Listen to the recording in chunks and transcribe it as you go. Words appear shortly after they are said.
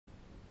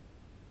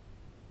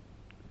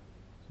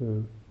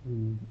So,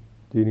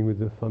 dealing with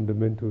the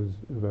fundamentals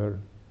of our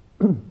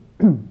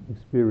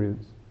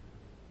experience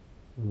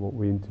and what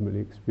we intimately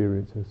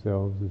experience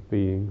ourselves as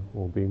being,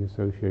 or being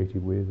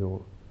associated with,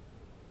 or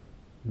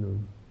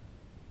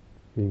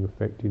being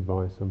affected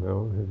by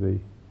somehow, have the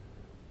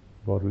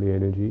bodily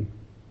energy.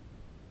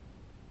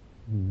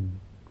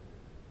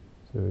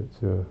 So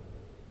it's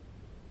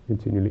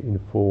continually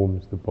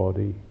informs the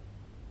body,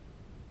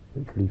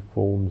 literally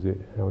forms it,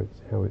 how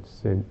it's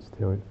sensed,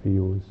 how it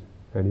feels,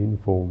 and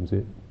informs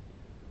it.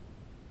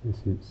 This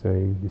is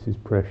saying, this is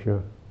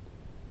pressure.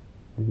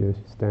 Yes,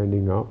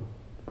 standing up,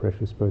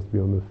 pressure's supposed to be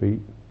on the feet,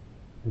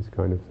 this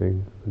kind of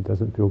thing. It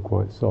doesn't feel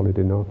quite solid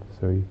enough,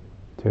 so you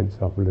tense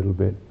up a little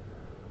bit.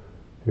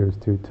 Feels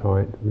too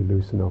tight, we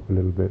loosen up a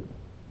little bit.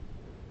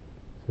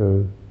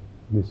 So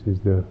this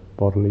is the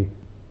bodily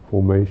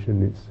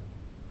formation, it's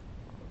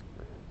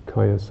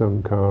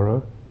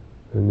Vaci-Sankhara,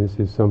 and this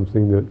is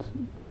something that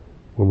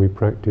when we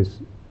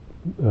practice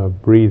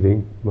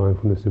breathing,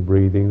 mindfulness of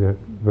breathing, that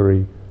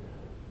very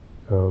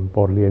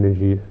bodily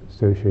energy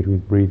associated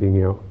with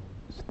breathing out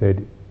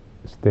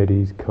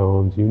steadies,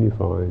 calms,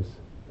 unifies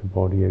the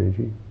body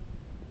energy.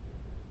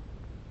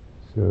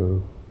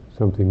 So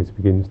something that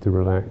begins to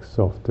relax,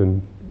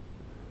 soften,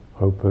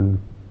 open,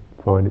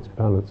 find its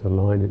balance,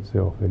 align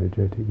itself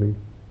energetically.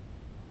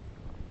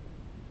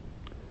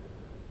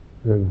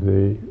 And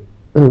the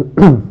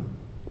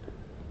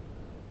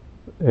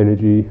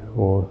energy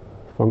or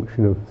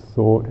function of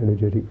thought,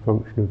 energetic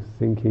function of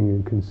thinking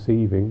and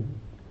conceiving,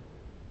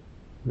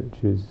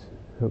 which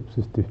helps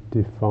us to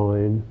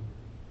define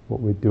what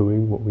we're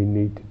doing, what we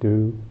need to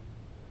do.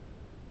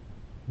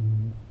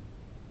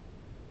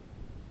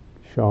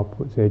 Sharp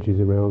puts edges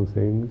around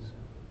things.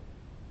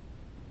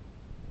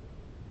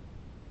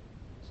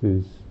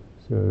 This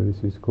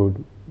is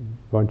called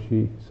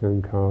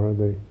Vaci-Sankhara,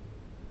 the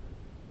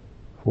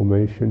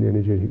formation,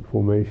 energetic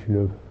formation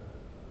of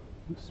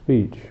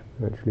speech.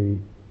 Actually,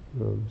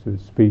 so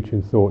speech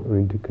and thought are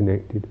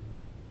interconnected.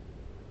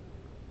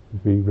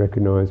 As we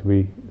recognize,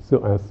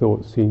 our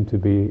thoughts seem to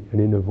be an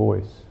inner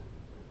voice,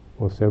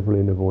 or several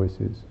inner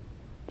voices,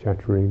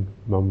 chattering,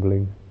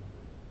 mumbling,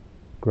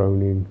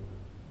 groaning,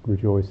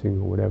 rejoicing,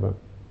 or whatever.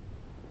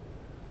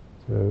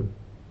 So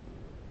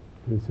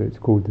it's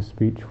called the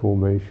speech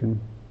formation.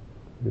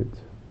 It's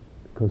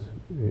because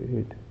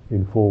it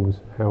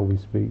informs how we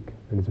speak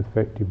and is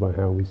affected by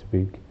how we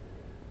speak.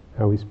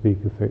 How we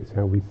speak affects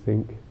how we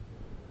think.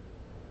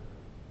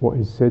 What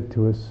is said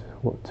to us,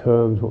 what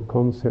terms, what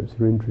concepts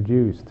are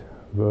introduced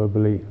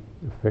verbally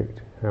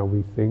affect how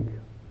we think.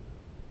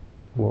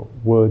 What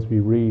words we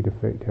read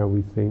affect how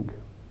we think.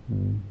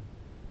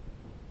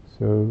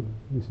 So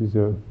this is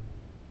a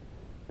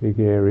big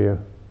area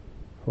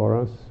for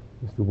us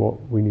as to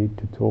what we need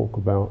to talk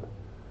about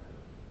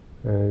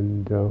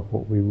and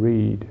what we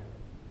read,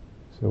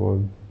 so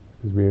on,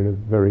 because we're in a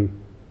very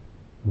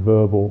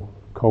verbal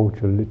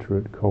culture,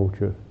 literate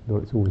culture.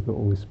 It's always not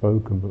always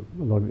spoken, but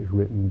a lot of it is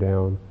written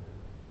down.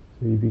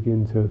 So you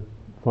begin to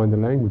find the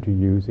language you're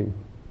using.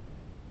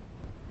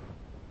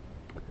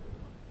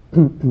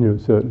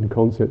 Certain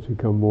concepts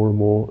become more and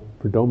more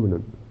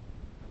predominant,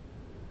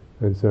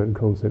 and certain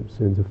concepts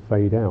tend to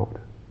fade out.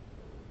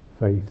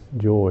 Faith,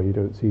 joy, you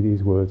don't see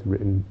these words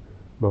written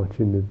much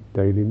in the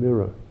Daily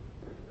Mirror.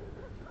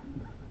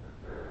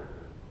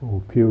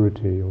 Or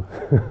purity, or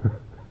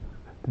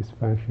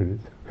dispassion.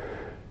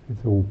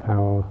 It's all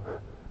power,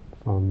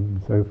 fun,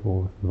 and so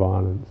forth,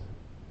 violence.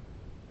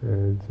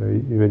 And so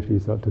eventually you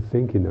start to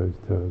think in those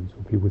terms,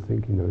 or people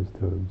think in those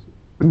terms.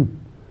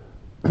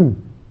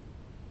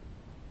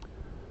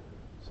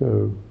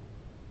 So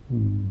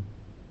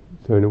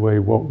in a way,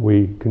 what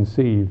we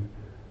conceive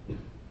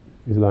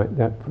is like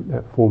that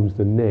forms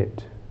the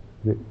net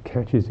that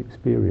catches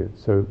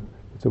experience. So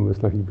it's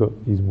almost like you've got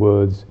these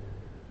words,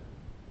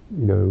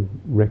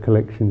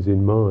 recollections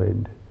in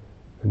mind,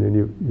 and then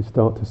you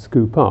start to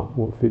scoop up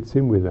what fits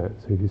in with that.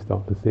 So if you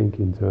start to think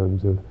in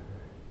terms of,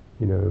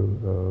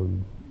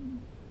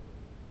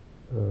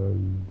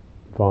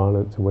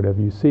 violence or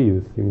whatever, you see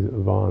the things that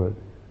are violent.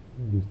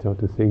 You start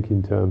to think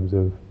in terms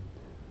of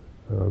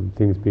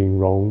things being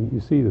wrong, you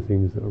see the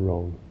things that are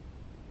wrong.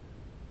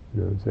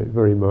 So it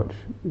very much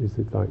is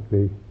like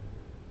the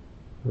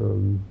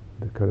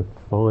kind of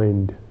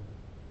find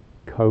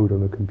code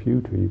on a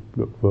computer. You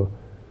look for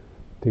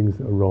things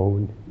that are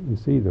wrong and you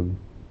see them,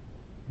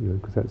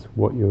 because that's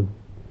what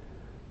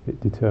it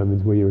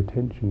determines where your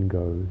attention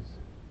goes.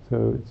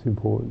 So it's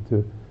important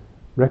to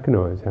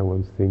recognize how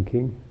one's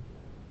thinking,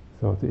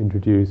 start to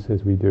introduce,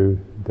 as we do,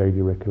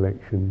 daily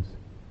recollections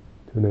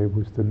to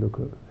enable us to look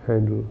at,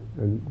 handle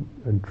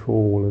and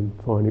trawl and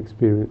find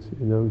experience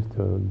in those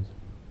terms.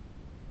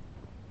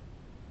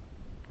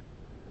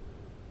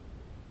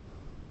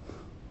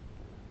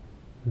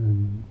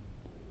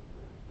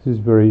 This is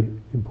very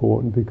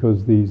important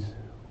because the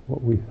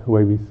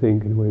way we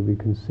think and the way we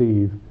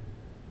conceive,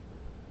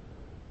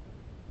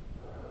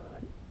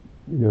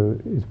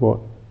 is what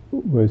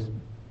most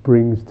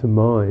brings to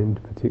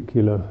mind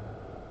particular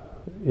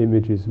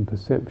images and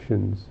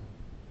perceptions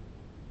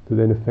that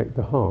then affect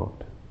the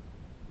heart.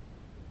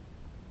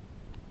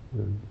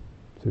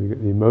 So you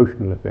get the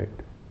emotional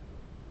effect.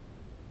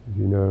 As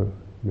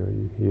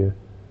you hear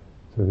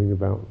something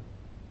about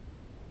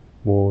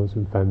wars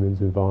and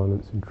famines and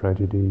violence and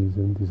tragedies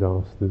and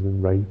disasters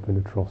and rape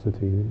and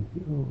atrocity. And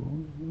you think,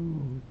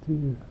 oh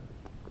dear,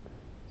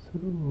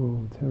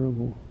 so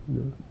terrible.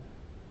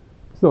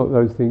 It's not that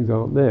those things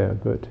aren't there,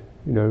 but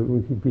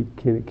we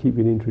could keep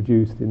being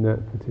introduced in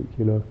that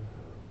particular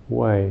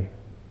way.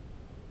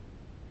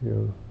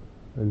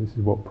 And this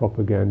is what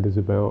propaganda's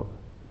about,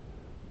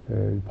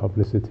 and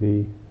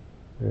publicity,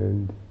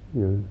 and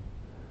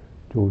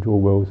George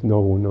Orwell's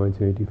novel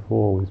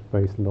 1984 was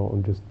based a lot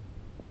on just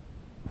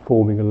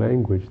forming a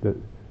language that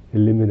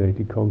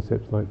eliminated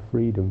concepts like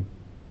freedom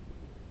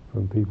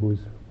from people's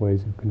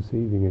ways of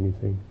conceiving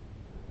anything.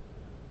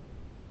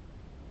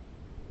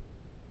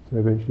 So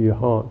eventually your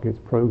heart gets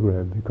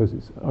programmed, because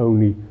it's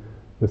only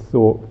the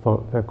thought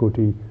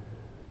faculty,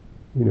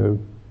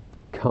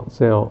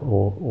 cuts out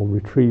or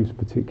retrieves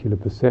particular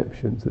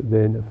perceptions that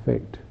then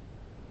affect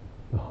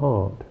the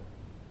heart.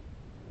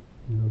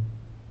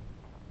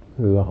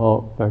 So the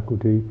heart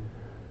faculty,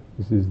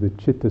 this is the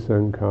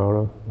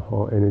Cittaviveka, the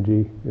heart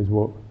energy, is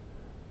what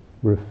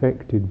we're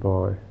affected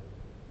by,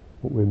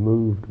 what we're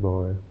moved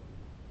by.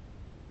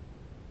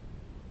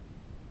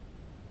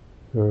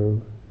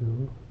 So,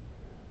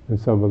 and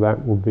some of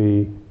that will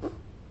be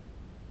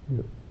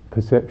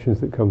perceptions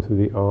that come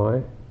through the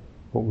eye,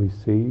 what we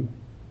see,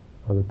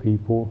 other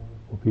people,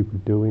 what people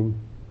are doing,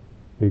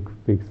 big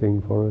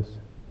thing for us.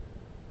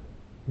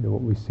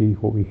 What we see,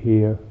 what we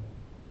hear,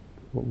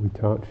 what we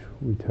touch,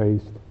 what we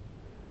taste.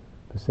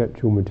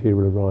 Perceptual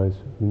material arises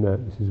from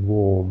that. This is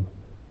warm,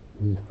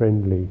 this is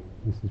friendly,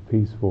 this is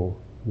peaceful,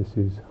 this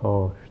is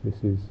harsh,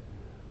 this is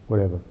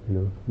whatever,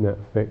 and that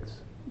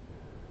affects,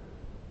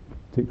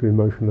 particular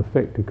emotional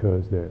effect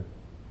occurs there.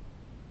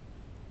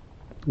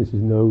 This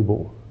is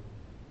noble,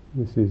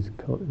 this is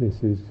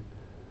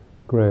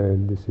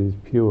grand, this is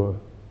pure,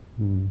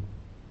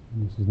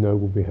 this is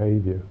noble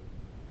behavior,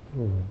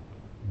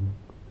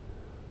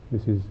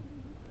 this is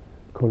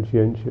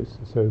conscientious,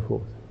 and so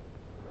forth.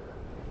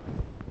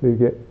 So you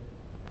get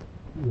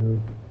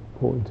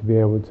important to be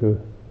able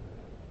to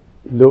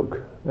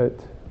look at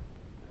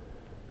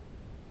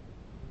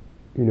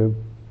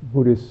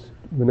Buddhist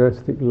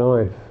monastic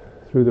life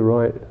through the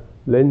right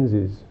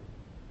lenses.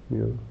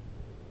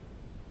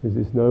 Is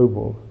this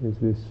noble? Is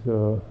this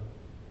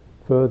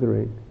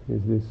furthering?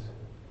 Is this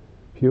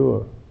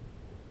pure?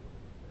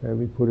 And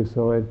we put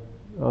aside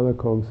other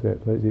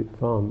concepts. Is it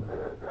fun?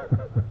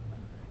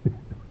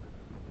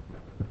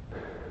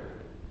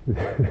 Is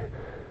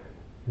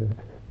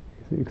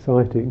it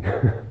exciting?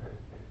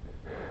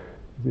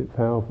 Is it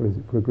powerful? Is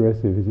it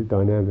progressive? Is it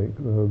dynamic?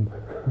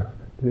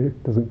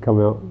 It doesn't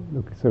come out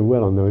looking so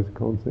well on those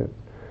concepts.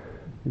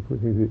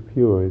 Is it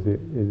pure? Is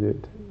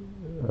it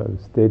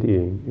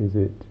steadying? Is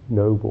it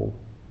noble?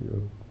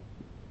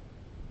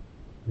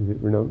 Is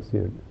it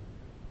renunciant?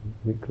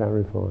 Is it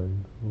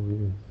clarifying?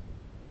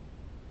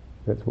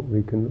 That's what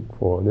we can look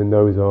for. And then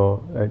those are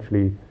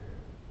actually,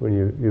 when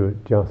you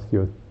adjust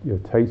your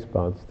taste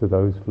buds to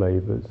those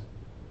flavors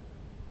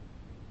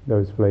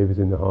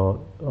in the heart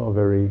are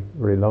very,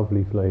 very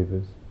lovely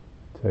flavors,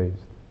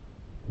 taste,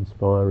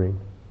 inspiring.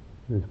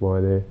 That's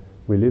why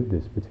we live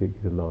this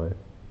particular life.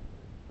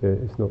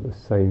 It's not the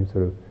same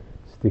sort of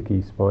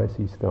sticky,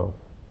 spicy stuff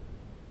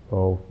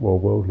of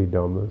worldly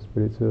dhammas,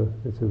 but it's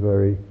a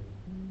very,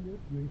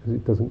 because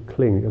it doesn't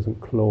cling, it doesn't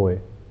cloy.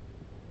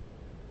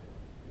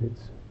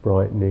 It's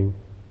brightening,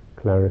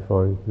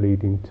 clarifying,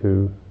 leading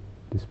to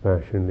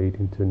dispassion,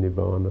 leading to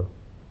nibbana.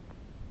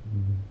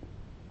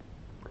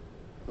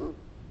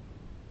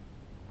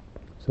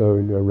 So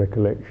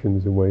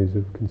recollections and ways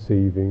of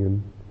conceiving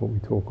and what we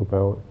talk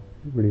about,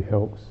 it really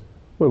helps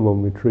when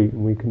one retreat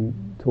and we can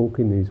talk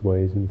in these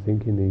ways and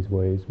think in these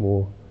ways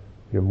more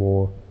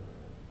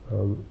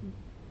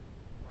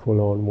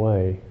full-on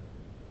way.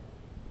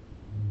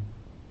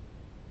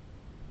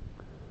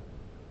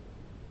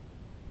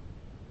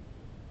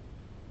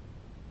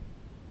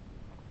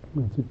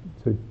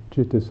 So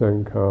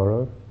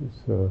Cittaviveka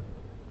is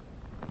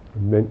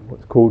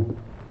what's called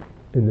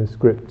in the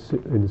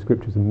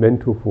scriptures a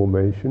mental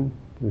formation.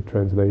 The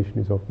translation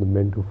is often the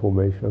mental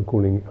formation. I'm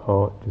calling it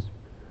heart, just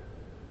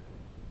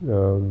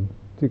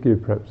to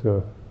give perhaps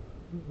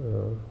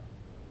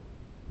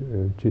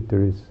citta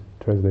is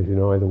translated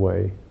in either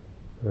way,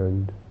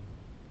 and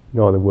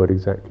neither word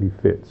exactly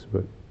fits,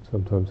 but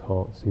sometimes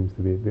heart seems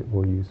to be a bit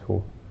more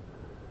useful.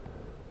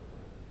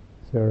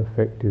 It's our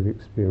affective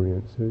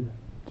experience. So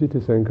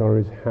Cittaviveka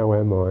is how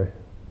am I?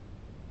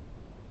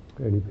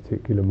 Any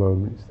particular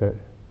moment, it's that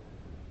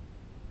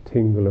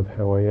tingle of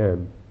how I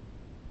am.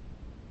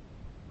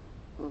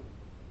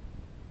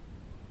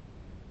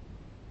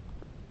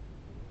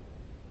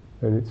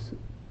 And it's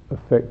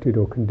affected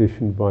or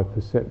conditioned by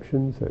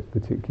perceptions, that's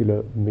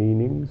particular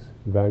meanings,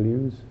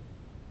 values,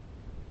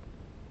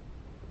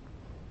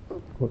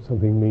 what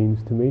something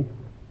means to me,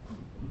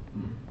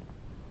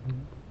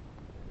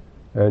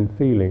 and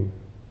feeling,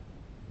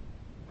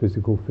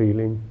 physical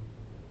feeling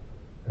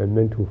and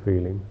mental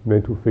feeling.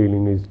 Mental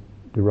feeling is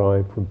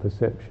derived from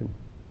perception.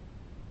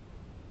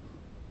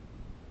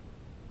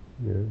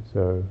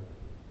 So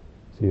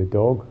see a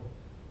dog,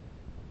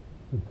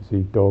 you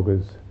perceive dog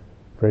as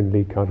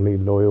friendly, cuddly,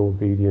 loyal,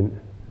 obedient,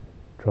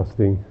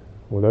 trusting.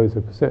 Well, those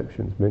are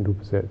perceptions, mental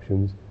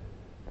perceptions.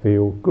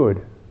 Feel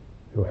good,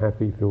 feel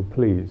happy, feel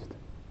pleased.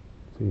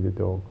 See the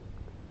dog.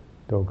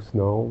 Dog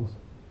snarls.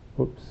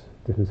 Oops,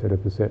 different set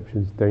of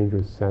perceptions.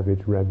 Dangerous,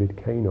 savage, rabid,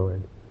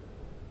 canine.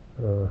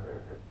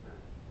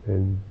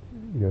 And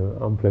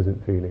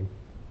unpleasant feeling.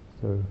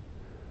 So,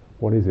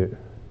 what is it?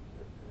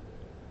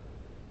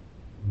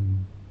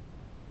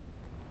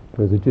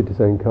 Whereas the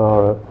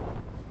Citta-Sankhara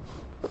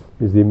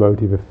is the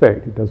emotive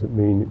effect. It doesn't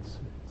mean it's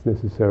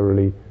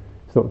necessarily.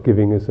 It's not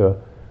giving us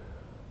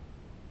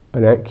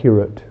an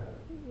accurate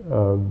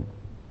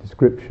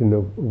description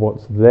of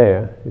what's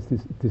there. It's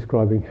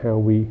describing how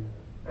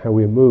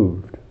we're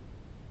moved.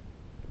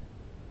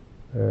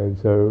 And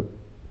so,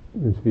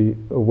 to be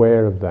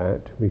aware of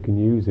that, we can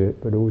use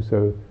it, but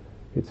also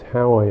it's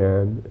how I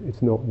am,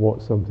 it's not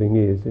what something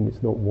is, and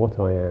it's not what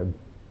I am.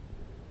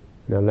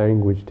 Now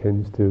language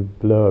tends to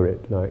blur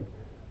it, like,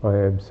 I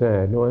am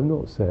sad. No, I'm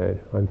not sad,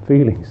 I'm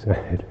feeling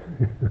sad.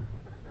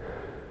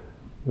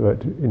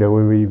 But,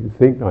 when we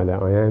think like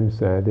that, I am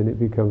sad, then it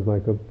becomes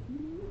like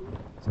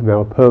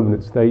somehow a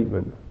permanent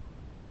statement.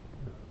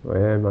 I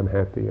am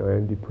unhappy, I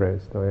am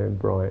depressed, I am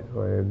bright,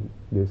 I am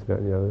this, that,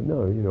 and the other.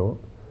 No, you're not.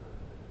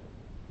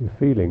 You're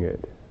feeling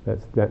it.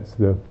 That's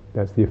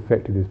the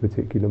effect of this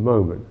particular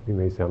moment. It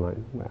may sound like,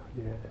 well,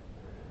 yeah.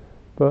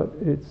 But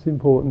it's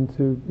important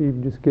to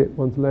even just get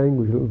one's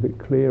language a little bit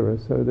clearer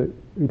so that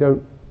we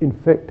don't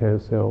infect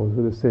ourselves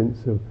with a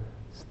sense of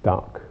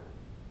stuck.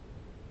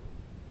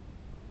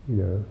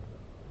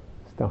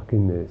 Stuck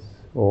in this.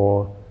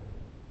 Or,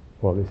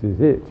 well, this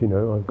is it,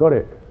 I've got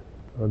it.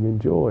 I'm in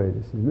joy,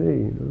 this is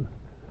me,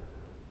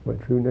 my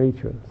true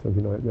nature,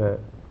 something like that.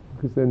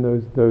 Because then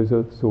those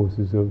are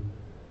sources of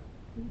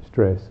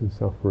stress and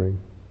suffering,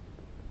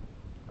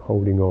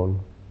 holding on.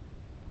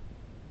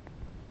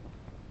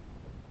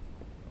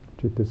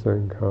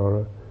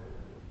 Citta-Sankhara.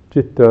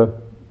 Citta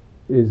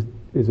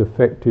is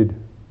affected,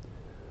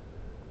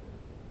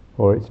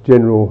 or its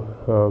general,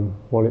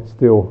 while it's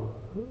still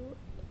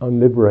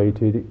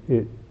unliberated,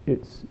 it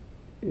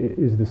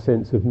is the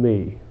sense of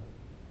me.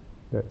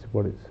 That's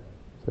what it's.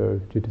 So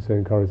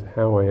Citta-Sankhara is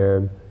how I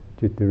am.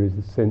 Citta is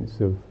the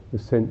sense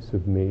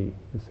of me,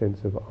 the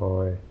sense of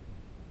I.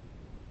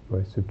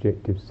 My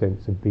subjective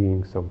sense of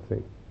being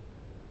something.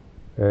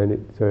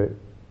 And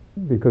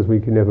because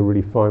we can never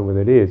really find what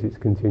it is, it's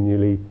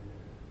continually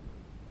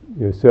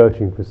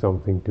searching for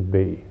something to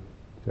be.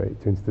 So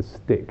it tends to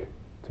stick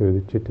to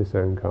the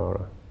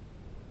Citta-Sankhara.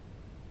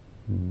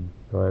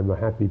 I am a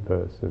happy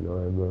person,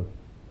 I am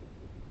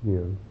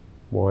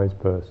a wise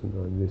person,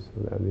 I'm this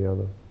or that or the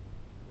other.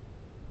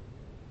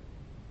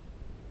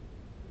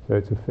 So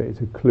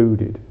it's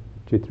occluded.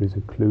 Citta is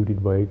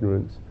occluded by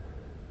ignorance.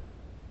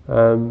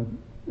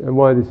 And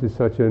why this is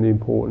such an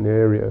important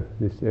area,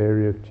 this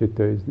area of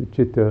citta, is that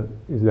citta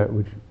is that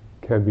which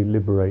can be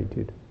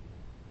liberated.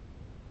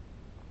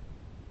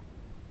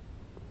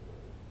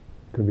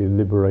 It can be a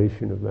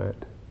liberation of that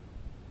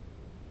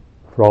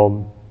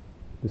from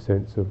the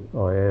sense of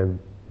I am,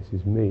 this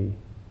is me.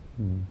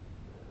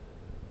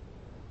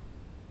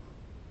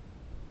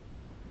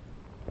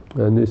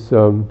 And this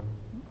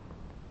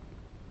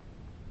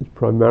is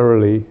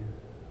primarily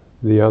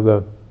the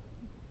other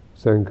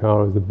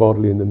sankharas, the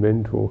bodily and the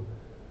mental,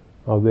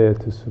 are there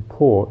to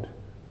support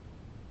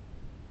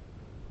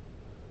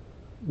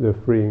the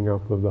freeing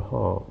up of the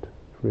heart,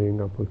 freeing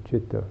up of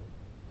citta.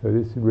 So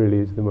this really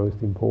is the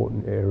most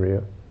important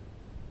area.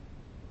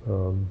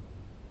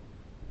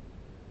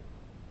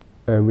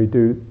 And we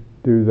do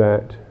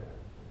that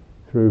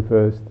through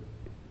first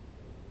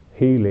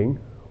healing,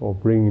 or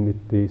bringing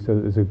so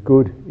that there's a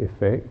good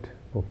effect,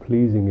 or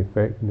pleasing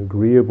effect, an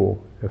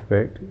agreeable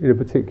effect, in a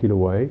particular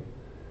way.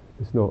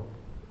 It's not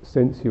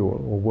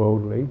sensual or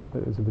worldly,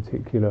 but there's a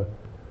particular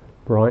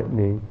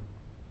brightening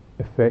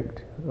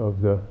effect of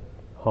the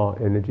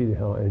heart energy. The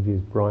heart energy is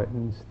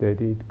brightened,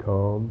 steadied,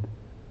 calmed,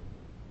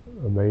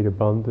 made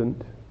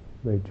abundant,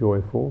 made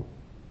joyful,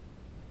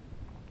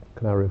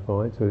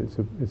 clarified. So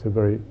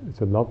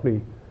it's a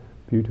lovely,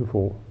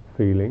 beautiful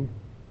feeling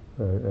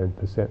and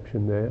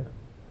perception there,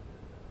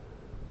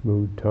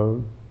 mood,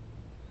 tone.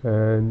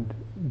 And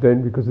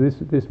then, because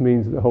this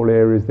means that the whole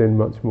area is then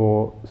much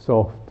more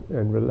soft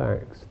and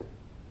relaxed.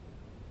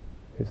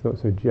 It's not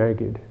so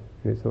jagged,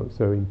 it's not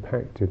so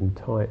impacted and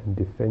tight and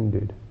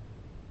defended.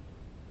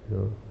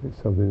 It's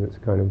something that's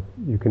kind of,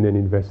 you can then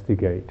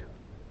investigate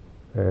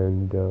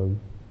and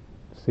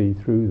see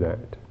through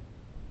that.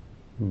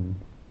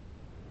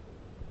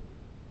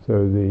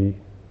 So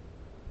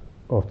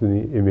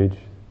often the image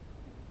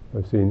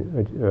I've seen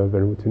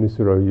Venerable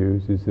Thanissaro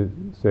use is that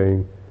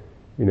saying,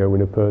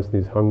 when a person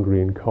is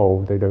hungry and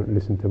cold, they don't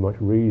listen to much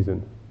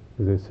reason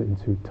because they're in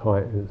too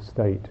tight a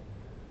state.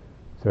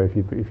 So if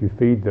you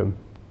feed them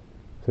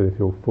so they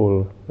feel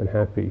full and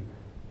happy,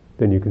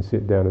 then you can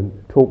sit down and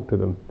talk to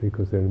them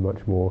because they're in a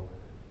much more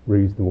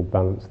reasonable,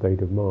 balanced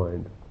state of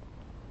mind.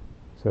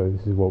 So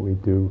this is what we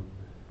do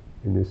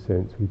in this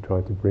sense. We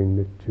try to bring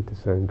the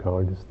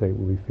Citta-Sankhara into a state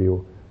where we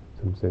feel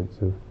some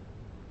sense of,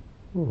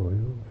 oh,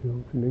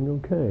 I'm feeling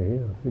okay,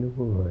 yeah, I'm feeling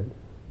all right.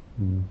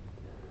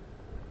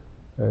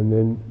 And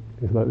then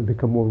it's like we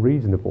become more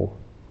reasonable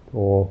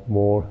or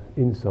more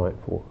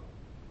insightful.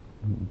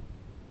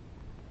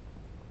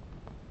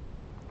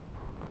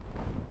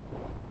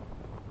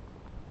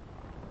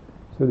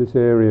 So this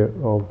area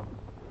of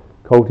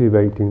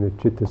cultivating the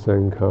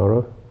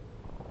Citta-Sankhara,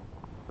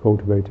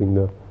 cultivating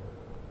the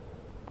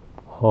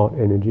heart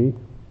energy,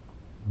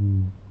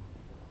 and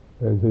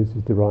this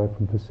is derived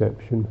from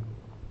perception,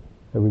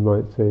 and we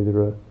might say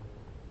there are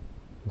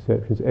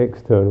perceptions,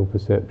 external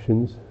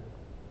perceptions.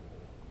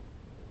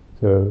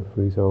 So,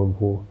 for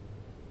example,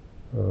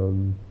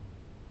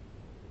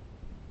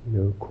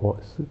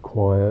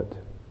 quiet,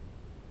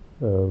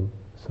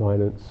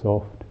 silent,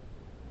 soft,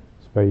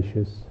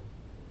 spacious,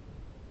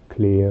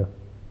 clear.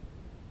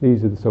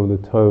 These are some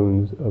of the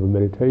tones of a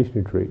meditation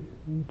retreat,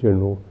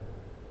 general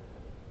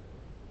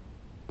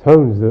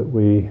tones that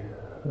we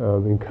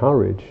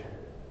encourage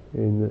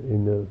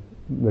in the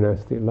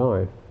monastic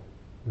life,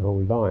 the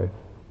whole life.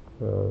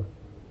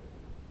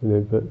 And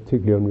then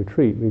particularly on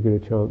retreat, we get a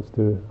chance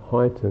to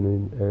heighten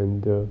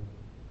and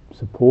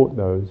support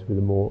those with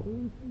a more,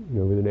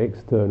 with an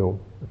external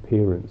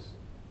appearance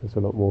that's a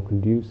lot more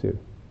conducive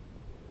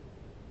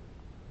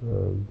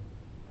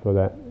for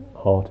that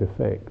heart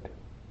effect.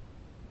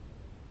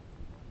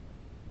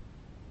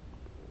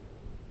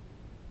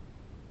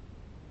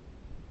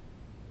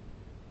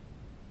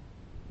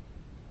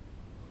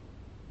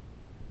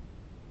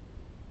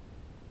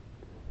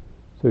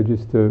 So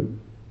just to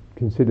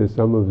consider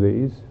some of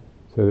these,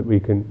 so that we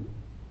can,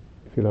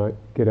 if you like,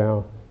 get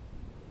our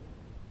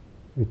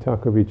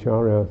vitaka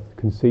vichara, our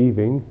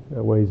conceiving,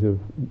 our ways of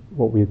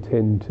what we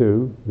attend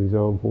to. For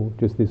example,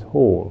 just this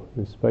hall,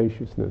 this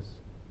spaciousness,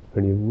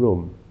 plenty of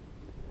room.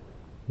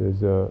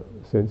 There's a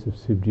sense of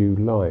subdued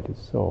light,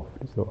 it's soft,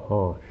 it's not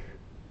harsh.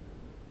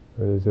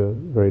 And there's a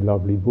very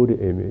lovely Buddha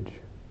image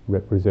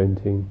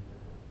representing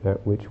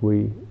that which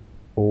we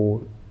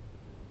all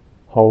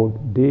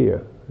hold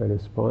dear and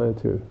aspire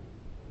to.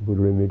 The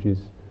Buddha image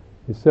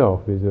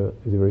itself is a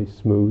very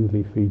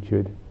smoothly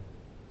featured,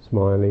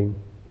 smiling,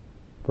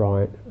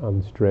 bright,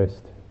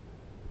 unstressed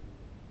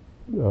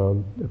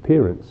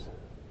appearance,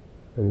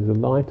 and there's a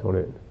light on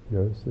it.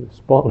 It's a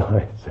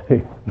spotlight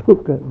saying,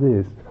 "Look at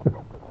this."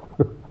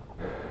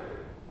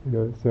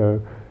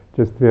 So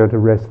just to be able to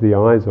rest the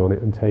eyes on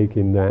it and take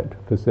in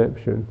that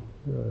perception,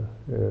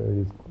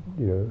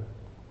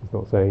 it's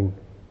not saying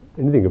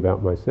anything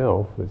about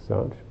myself as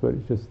such, but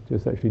it's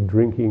just actually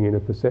drinking in a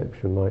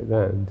perception like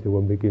that until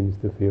one begins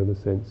to feel the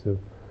sense of,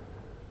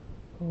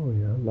 oh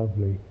yeah,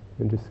 lovely,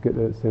 and just get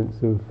that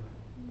sense of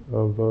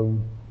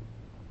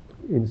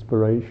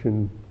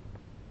inspiration,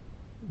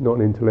 not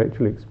an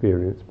intellectual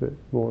experience, but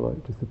more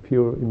like just a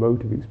pure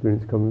emotive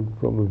experience coming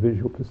from a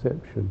visual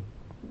perception,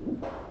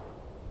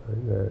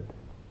 like that.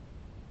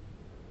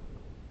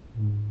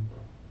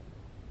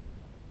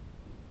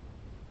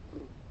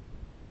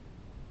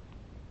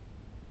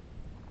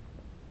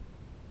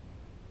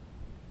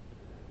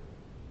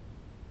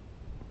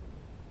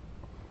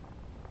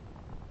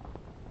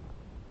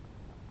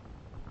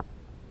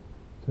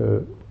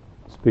 So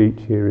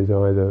speech here is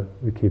either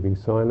we're keeping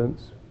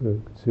silence for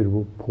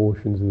considerable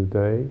portions of the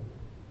day,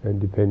 and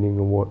depending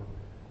on what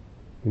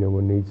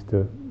one needs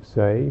to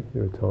say,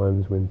 there are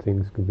times when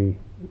things can be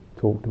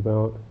talked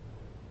about,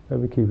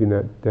 and we're keeping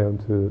that down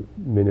to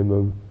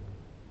minimum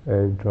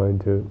and trying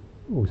to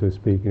also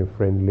speak in a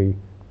friendly,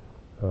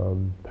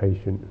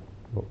 patient,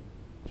 not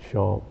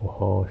sharp or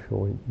harsh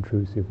or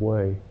intrusive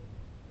way.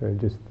 And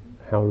just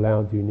how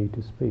loud do you need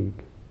to speak,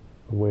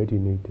 and where do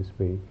you need to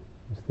speak?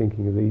 Just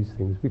thinking of these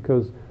things,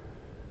 because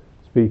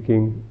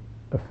speaking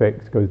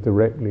goes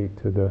directly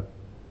to the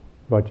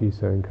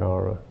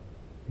Vaci-Sankhara,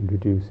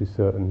 introduces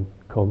certain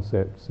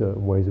concepts,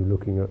 certain ways of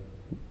looking at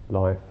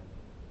life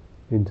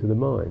into the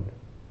mind.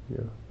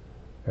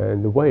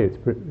 And the way it's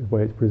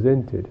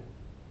presented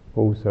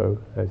also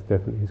has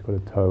got a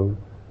tone,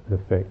 an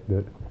effect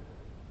that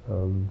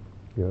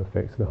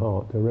affects the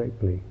heart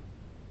directly.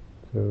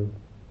 So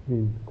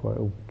being quite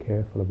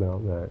careful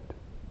about that.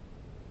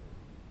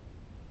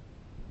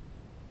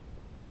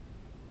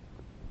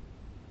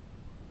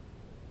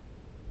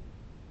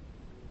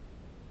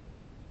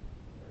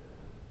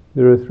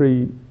 There are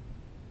three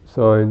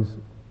signs,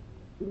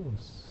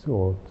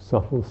 or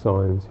subtle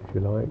signs, if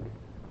you like,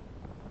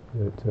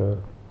 that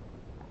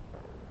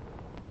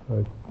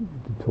I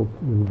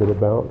talked a little bit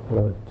about, but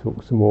I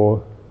talk some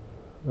more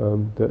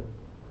that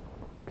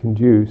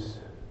conduce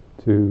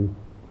to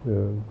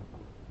the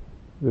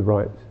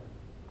right,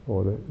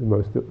 or the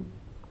most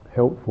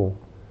helpful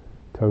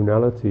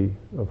tonality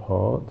of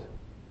heart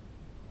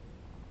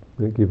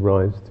that give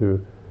rise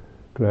to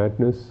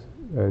gladness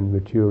and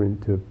mature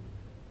into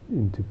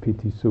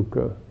piti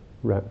sukha,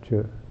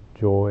 rapture,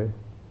 joy,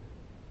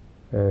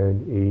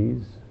 and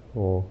ease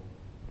or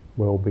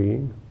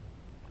well-being,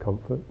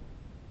 comfort.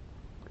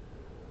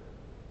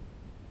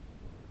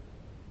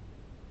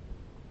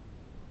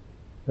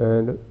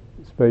 And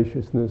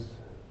spaciousness,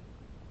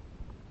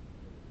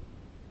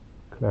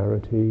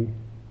 clarity,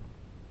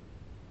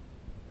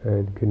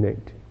 and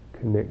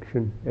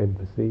connection,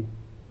 empathy.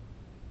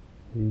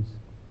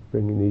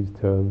 Bringing these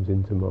terms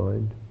into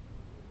mind,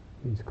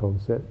 these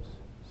concepts,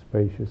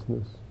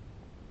 spaciousness,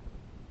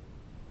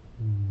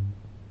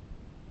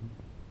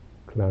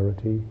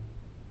 clarity,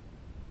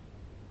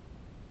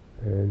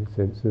 and a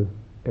sense of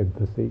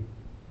empathy.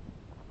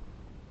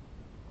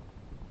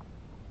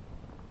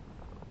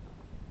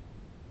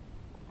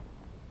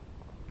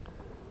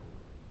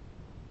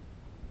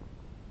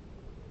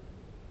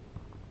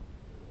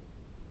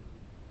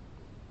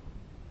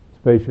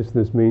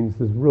 Spaciousness means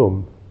there's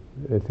room.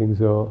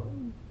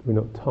 We're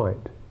not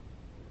tight.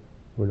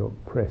 We're not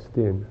pressed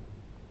in.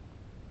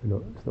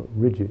 It's not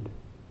rigid.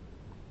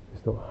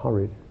 It's not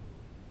hurried.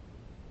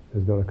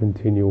 There's not a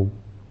continual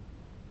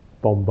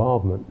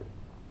bombardment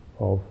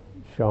of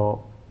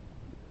sharp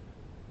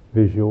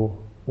visual,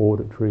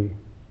 auditory,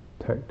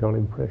 tactile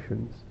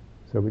impressions.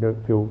 So we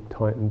don't feel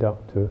tightened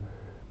up to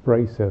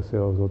brace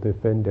ourselves or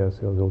defend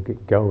ourselves or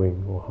get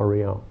going or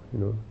hurry up,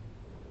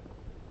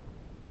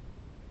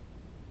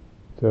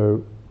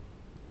 So,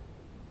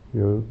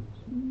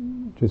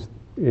 just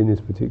in this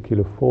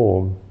particular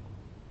form,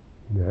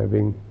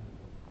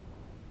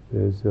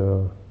 there's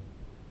the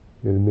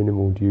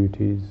minimal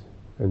duties,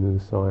 and then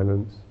the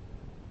silence,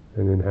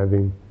 and then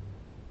having,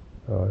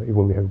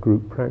 when we have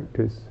group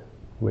practice,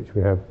 which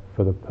we have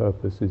for the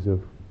purposes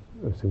of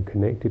some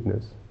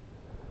connectedness,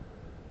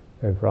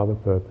 and for other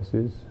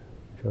purposes,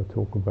 which I'll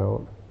talk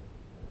about.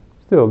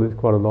 Still, there's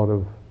quite a lot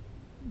of,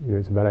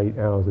 it's about 8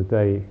 hours a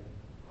day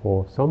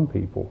for some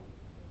people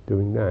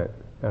doing that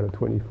out of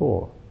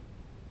 24.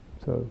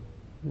 So,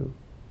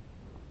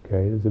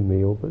 okay, there's a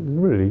meal, but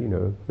really,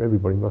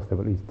 everybody must have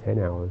at least 10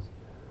 hours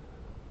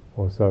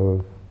or so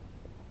of,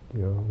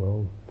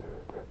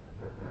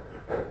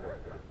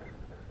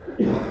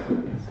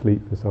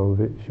 sleep for some of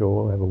it,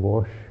 sure, have a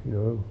wash,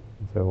 and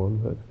so on,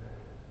 but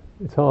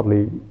it's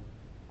hardly,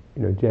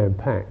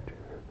 jam-packed.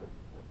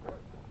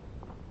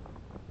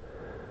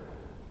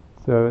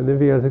 So, and then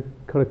we have to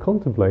kind of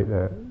contemplate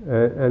that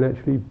and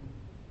actually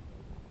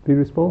be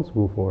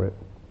responsible for it,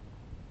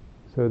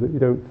 so that you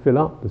don't fill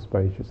up the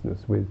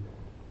spaciousness with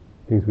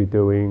things we're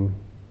doing,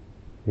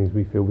 things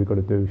we feel we've got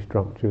to do,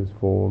 structures,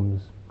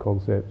 forms,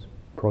 concepts,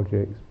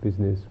 projects,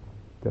 business,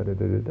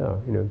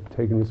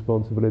 taking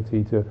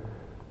responsibility to,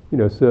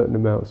 a certain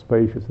amount of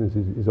spaciousness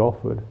is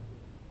offered,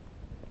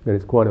 and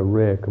it's quite a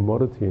rare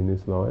commodity in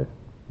this life,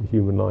 the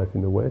human life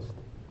in the West.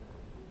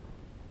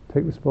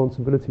 Take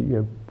responsibility,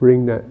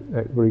 bring that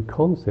very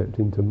concept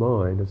into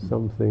mind as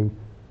something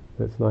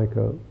that's like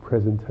a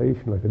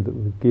presentation, like a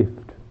little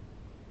gift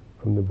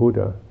from the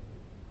Buddha.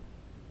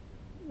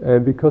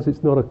 And because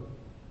it's not a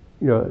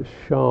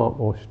sharp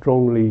or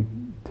strongly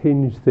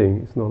tinged thing,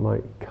 it's not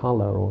like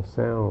colour or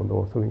sound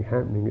or something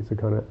happening, it's a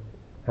kind of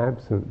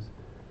absence,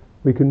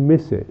 we can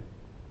miss it.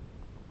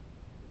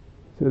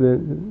 So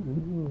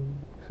then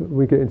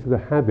we get into the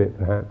habit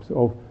perhaps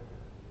of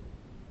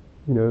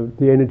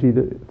the energy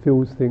that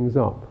fills things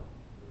up.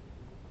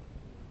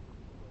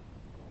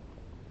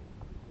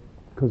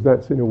 Because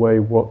that's in a way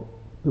what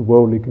the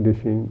worldly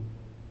conditioning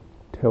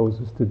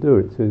tells us to do.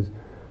 It says,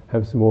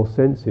 have some more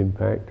sense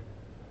impact,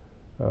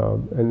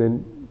 and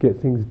then get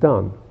things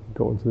done,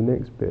 go on to the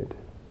next bit.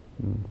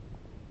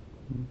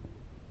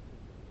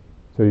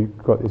 So you've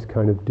got this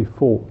kind of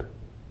default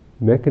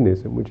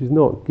mechanism which is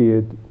not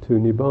geared to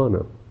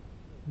Nibbana.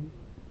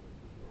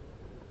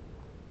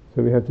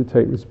 So we have to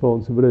take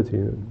responsibility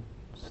and,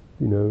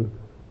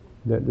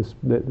 let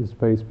the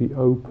space be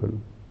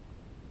open.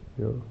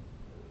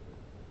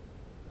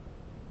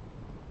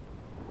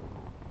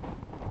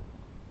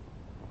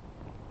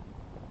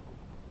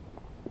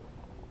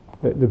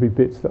 Let there be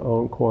bits that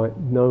aren't quite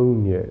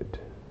known yet.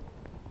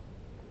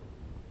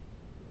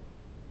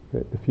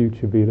 Let the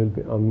future be a little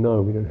bit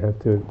unknown. We don't have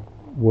to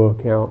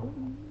work out,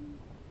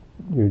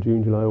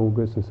 June, July,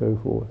 August, and so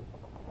forth.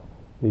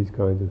 These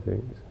kinds of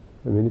things.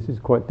 I mean, this is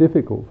quite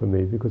difficult for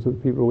me because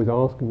people are always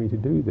asking me to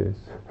do this.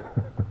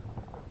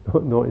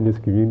 not in this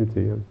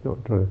community. I'm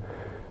not trying to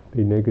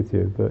be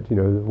negative, but the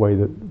way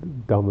that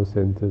Dhamma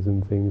centres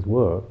and things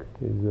work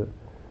is that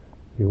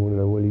you want to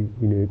know, well,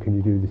 can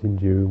you do this in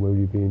June? Will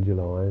you be in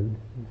July? And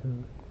so,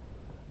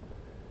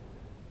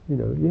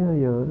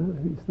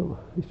 it's not.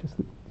 It's just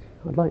that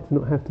I'd like to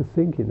not have to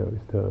think in those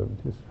terms.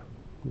 Just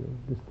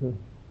to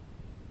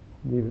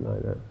leave it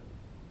like that.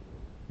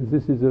 Because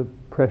this is a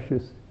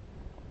precious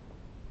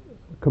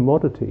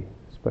commodity,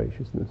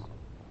 spaciousness.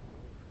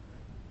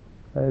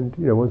 And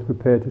one's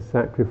prepared to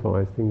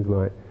sacrifice things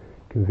like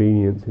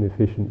convenience and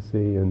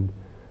efficiency and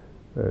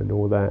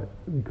all that,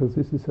 because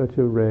this is such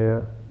a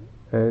rare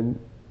and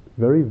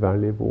very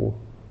valuable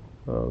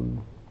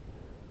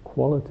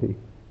quality.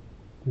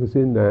 Because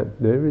in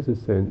that there is a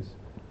sense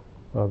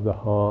of the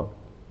heart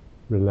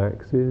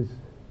relaxes,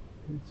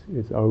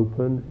 it's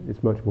open,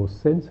 it's much more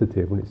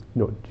sensitive when it's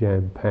not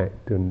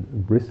jam-packed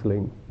and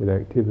bristling with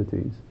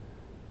activities.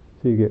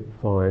 So you get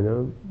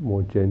finer,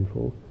 more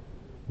gentle,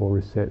 more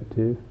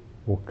receptive,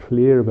 more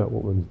clear about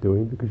what one's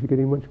doing, because you're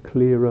getting much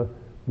clearer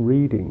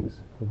readings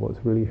of what's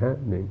really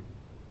happening.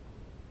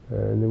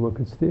 And then one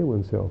can steer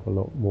oneself a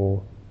lot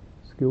more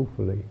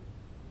skillfully.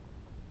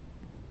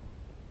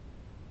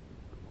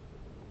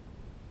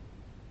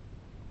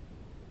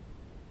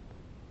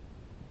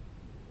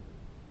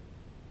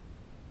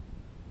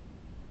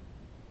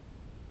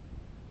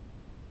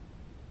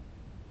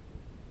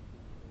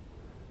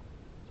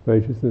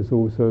 Spaciousness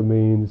also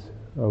means,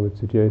 I would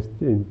suggest,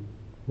 in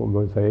what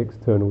one might say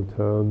external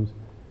terms,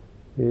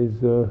 is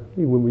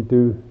even when we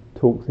do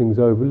talk things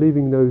over,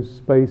 leaving those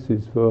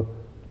spaces for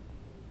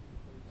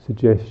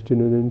suggestion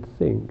and then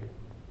think.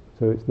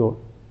 So it's not,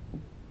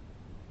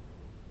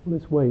 well,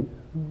 let's wait,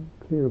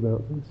 clear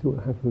about it, let's see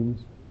what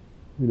happens.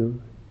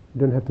 You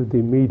don't have to have the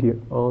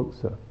immediate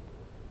answer.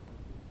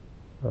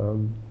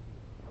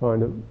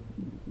 Find that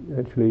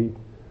actually,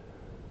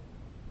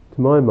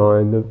 to my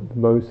mind, the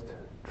most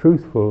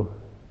truthful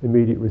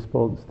immediate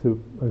response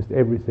to most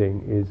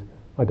everything is,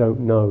 I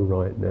don't know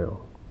right now.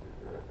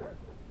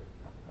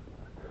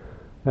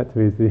 That to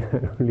me is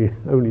the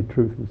only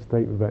truthful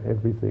statement about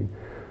everything.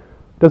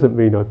 Doesn't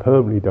mean I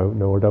permanently don't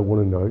know or don't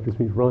want to know. It just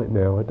means right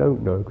now I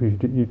don't know, because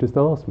you just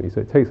asked me.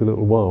 So it takes a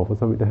little while for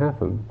something to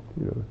happen.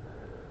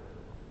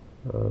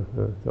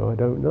 So I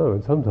don't know,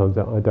 and sometimes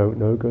that I don't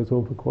know goes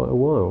on for quite a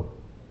while,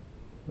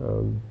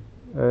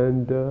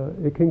 and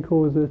it can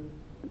cause a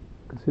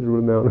considerable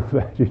amount of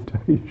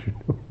agitation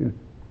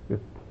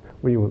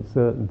when you want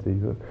certainty.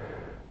 But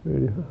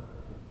really,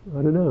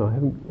 I don't know. I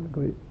haven't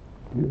got it.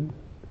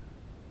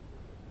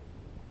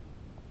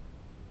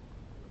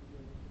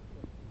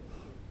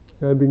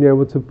 And being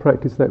able to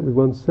practice that with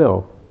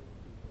oneself,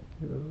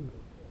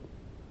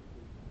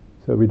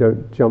 so we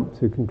don't jump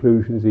to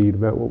conclusions either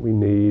about what we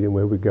need and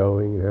where we're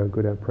going and how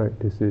good our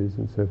practice is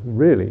and so forth.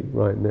 Really,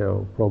 right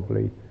now,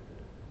 probably,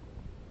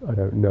 I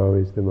don't know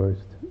is the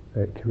most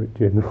accurate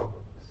general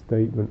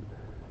statement.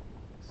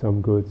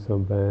 Some good,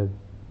 some bad.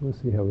 We'll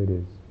see how it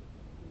is.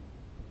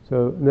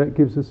 So, and that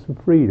gives us some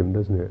freedom,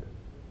 doesn't it?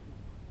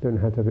 Don't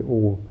have to have it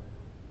all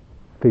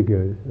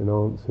figured and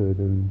answered,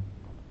 and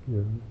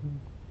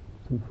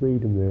some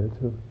freedom there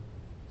to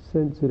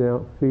sense it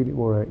out, feel it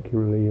more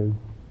accurately, and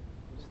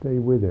stay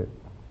with it.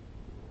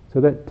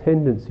 So that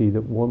tendency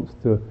that wants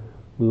to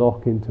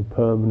lock into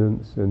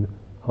permanence and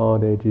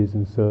hard edges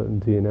and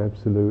certainty and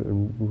absolute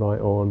and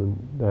right on,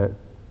 and that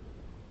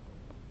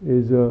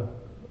is a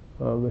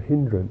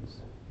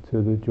hindrance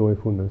to the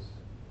joyfulness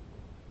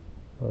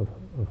of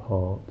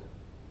heart,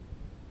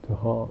 to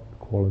heart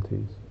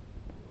qualities.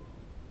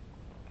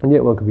 And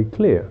yet one can be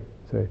clear.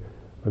 So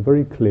I'm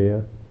very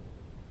clear.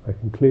 I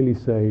can clearly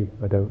say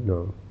I don't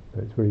know.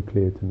 That's very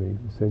clear to me.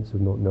 The sense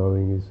of not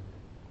knowing is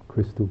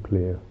crystal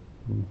clear.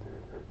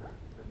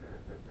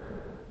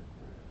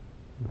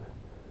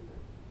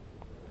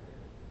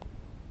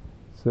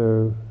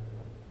 So,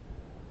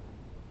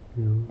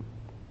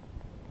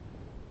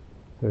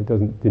 so it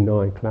doesn't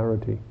deny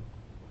clarity.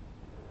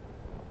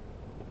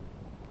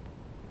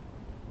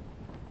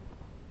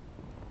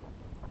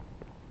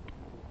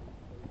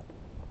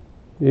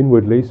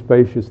 Inwardly,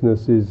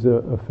 spaciousness is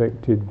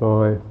affected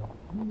by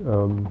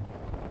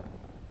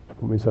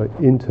what we say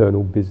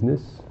internal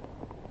business.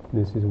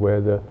 This is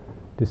where the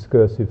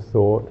discursive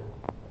thought,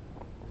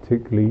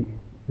 particularly,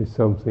 is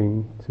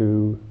something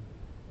to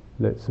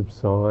let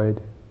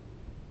subside,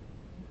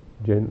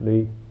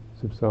 gently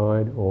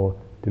subside, or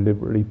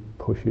deliberately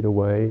push it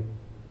away,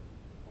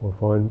 or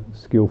find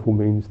skillful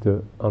means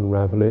to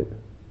unravel it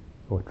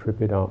or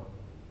trip it up.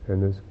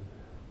 And there's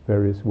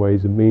various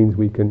ways and means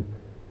we can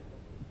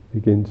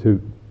begin to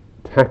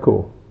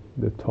tackle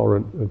the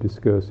torrent of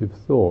discursive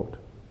thought,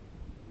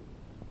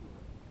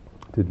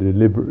 to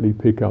deliberately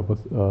pick up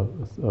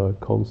a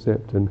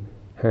concept and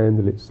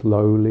handle it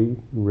slowly,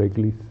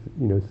 regularly,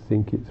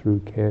 think it through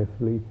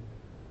carefully,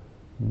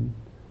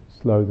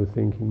 slow the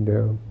thinking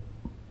down.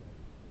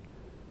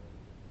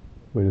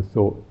 When a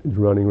thought is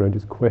running around,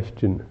 just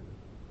question,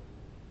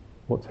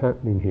 what's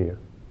happening here?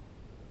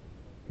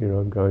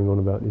 I'm going on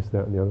about this,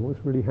 that and the other.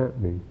 What's really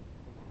happening?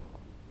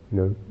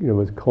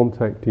 As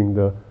contacting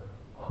the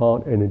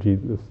heart energy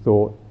that the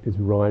thought is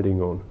riding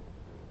on.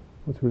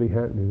 What's really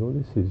happening? Oh,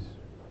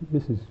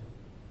 this is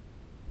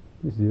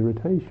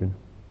irritation.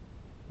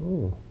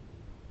 Oh,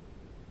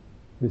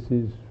 this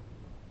is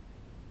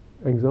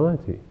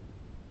anxiety.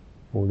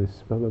 Or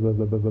this blah blah blah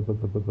blah blah blah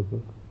blah blah blah.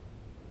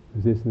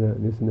 There's this and that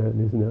and this and that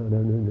and this and that.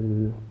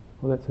 No.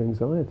 Well, that's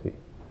anxiety.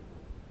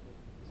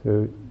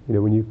 So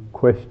when you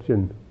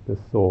question the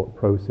thought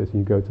process and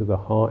you go to the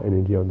heart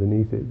energy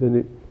underneath it, then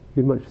it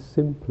is much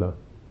simpler,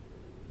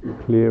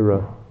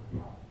 clearer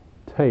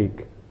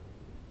take.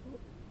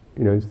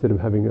 Instead of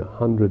having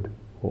 100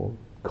 or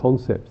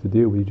concepts to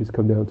deal with, you just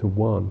come down to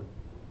one.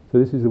 So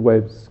this is a way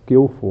of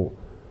skillful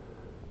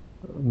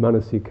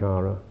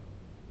Vaci-Sankhara,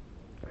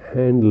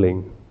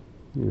 handling,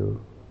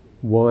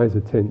 wise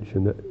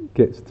attention that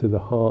gets to the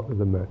heart of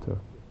the matter.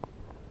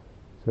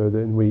 So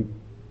then we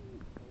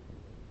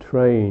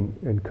train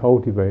and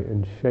cultivate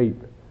and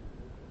shape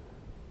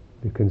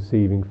the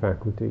conceiving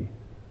faculty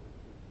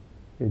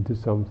into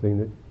something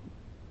that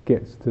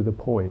gets to the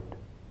point,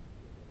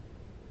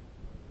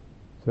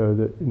 so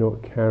that you're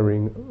not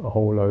carrying a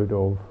whole load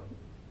of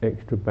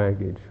extra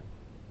baggage.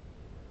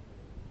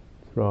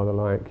 It's rather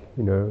like,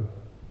 you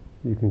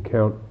can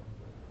count,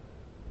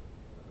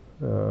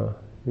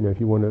 if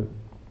you want to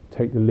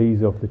take the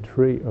leaves off the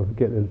tree, or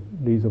get the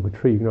leaves off a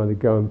tree, you can either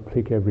go and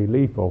pick every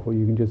leaf off, or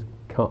you can just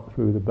cut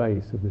through the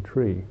base of the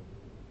tree.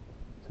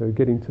 So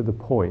getting to the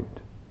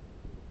point,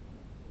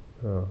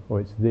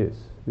 it's this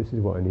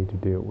is what I need to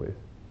deal with.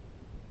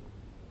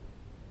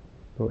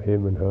 Not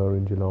him and her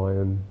and July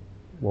and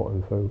what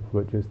and so,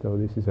 but just,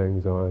 this is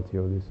anxiety,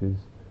 or this is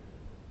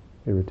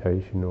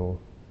irritation, or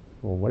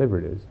whatever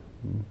it is.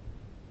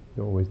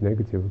 Not always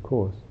negative, of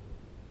course.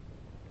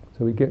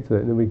 So we get to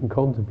that, and then we can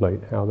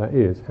contemplate how that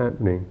is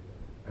happening,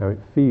 how it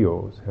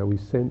feels, how we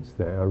sense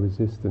that, our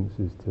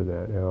resistances to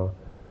that, our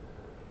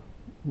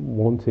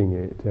wanting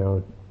it,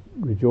 our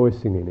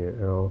rejoicing in it,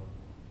 our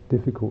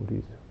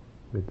difficulties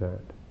with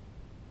that.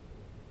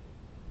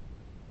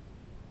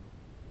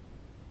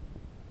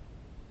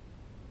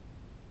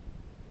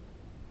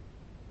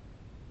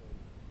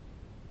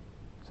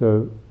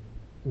 So,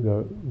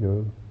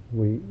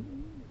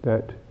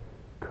 that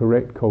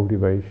correct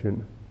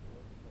cultivation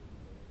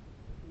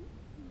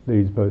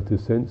leads both to a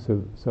sense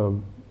of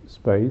some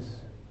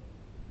space,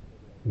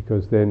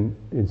 because then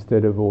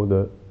instead of all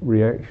the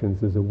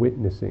reactions, there's a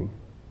witnessing.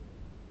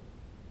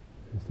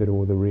 Instead of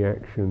all the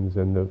reactions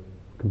and the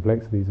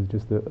complexities, it's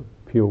just a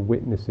pure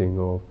witnessing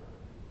of,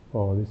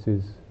 this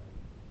is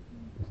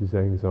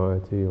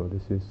anxiety, or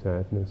this is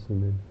sadness,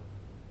 and then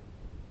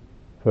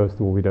first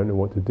of all we don't know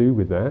what to do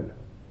with that,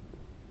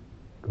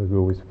 because we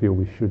always feel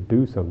we should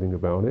do something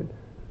about it.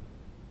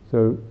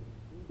 So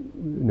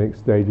the next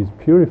stage is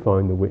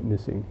purifying the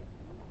witnessing,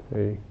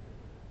 okay,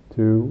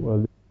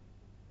 to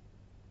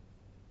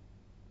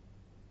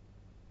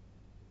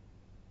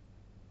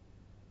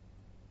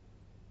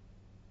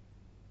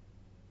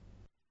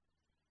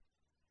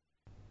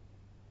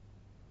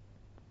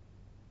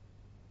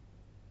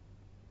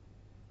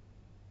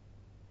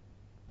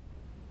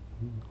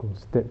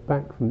step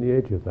back from the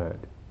edge of that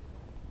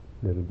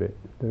a little bit.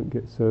 Don't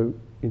get so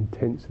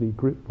intensely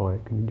gripped by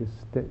it. Can you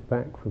just step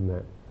back from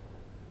that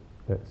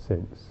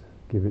sense?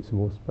 Give it some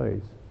more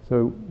space.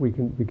 So we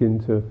can begin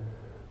to,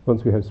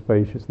 once we have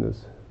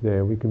spaciousness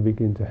there, we can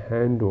begin to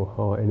handle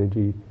heart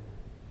energy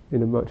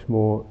in a much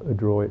more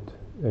adroit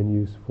and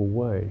useful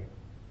way.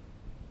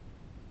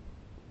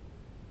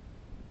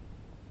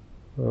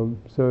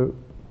 So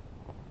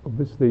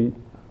obviously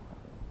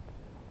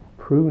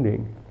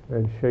pruning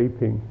and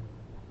shaping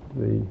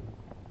the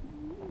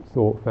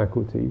thought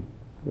faculty,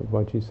 the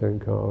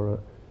Vaci-Sankhara,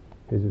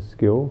 is a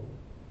skill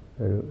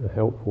and a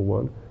helpful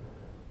one.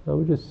 I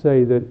would just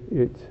say that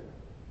it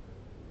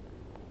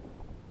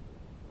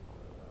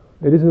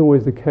isn't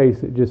always the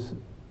case that just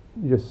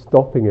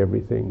stopping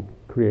everything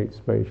creates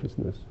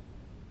spaciousness.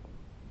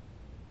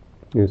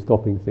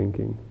 Stopping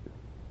thinking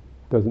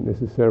doesn't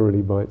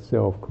necessarily by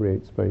itself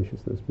create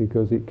spaciousness,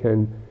 because it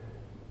can,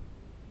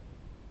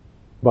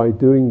 by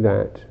doing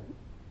that,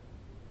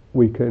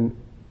 we can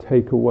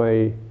take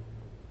away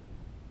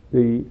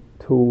the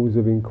tools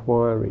of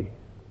inquiry.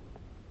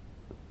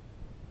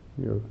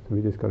 So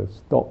we just kind of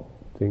stop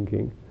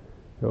thinking,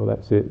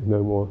 that's it, there's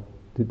no more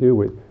to deal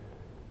with.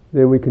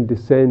 Then we can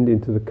descend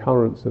into the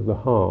currents of the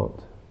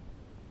heart,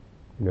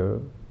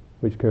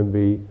 which can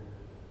be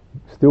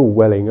still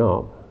welling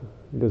up.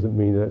 It doesn't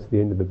mean that's the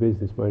end of the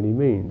business by any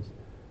means.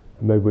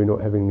 And maybe we're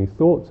not having any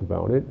thoughts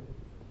about it,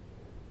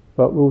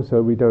 but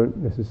also we don't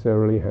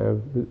necessarily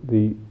have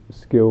the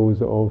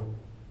skills of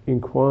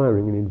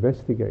inquiring and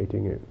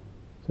investigating it.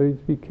 So you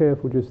have to be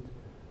careful just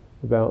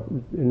about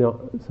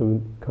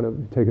some kind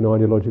of take an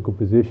ideological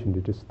position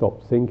to just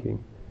stop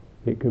thinking.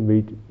 It can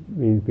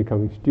mean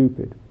becoming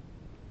stupid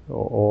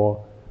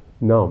or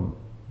numb.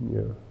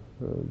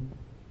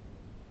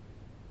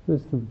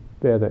 Just to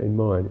bear that in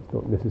mind. It's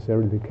not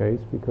necessarily the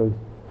case, because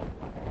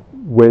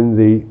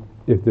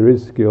if there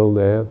is skill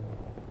there,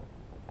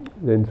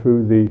 then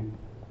through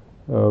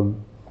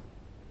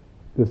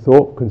the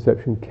thought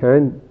conception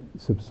can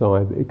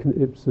subside.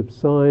 It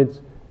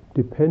subsides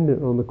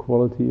dependent on the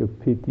quality of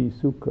piti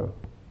sukha.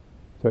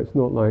 So it's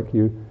not like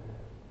you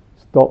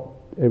stop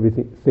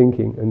everything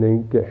thinking and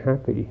then get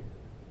happy.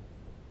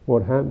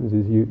 What happens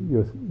is you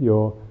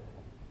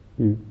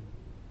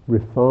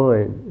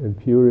refine and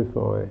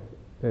purify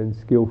and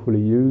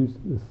skillfully use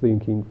the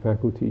thinking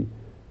faculty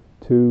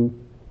to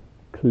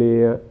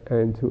clear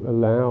and to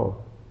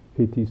allow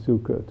piti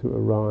sukha to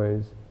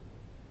arise,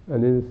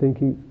 and then the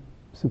thinking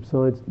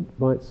subsides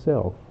by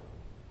itself.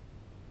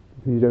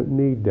 You don't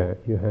need that.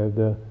 You have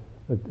a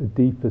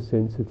deeper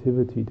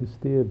sensitivity to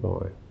steer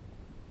by.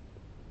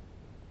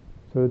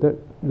 So that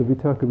the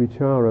Vitakka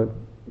Vichara,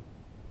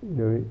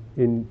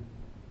 in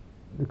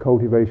the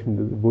cultivation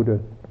that the Buddha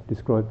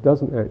described,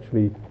 doesn't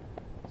actually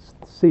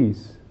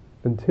cease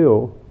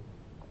until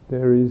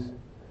there is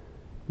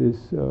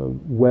this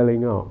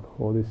welling up,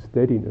 or this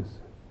steadiness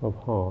of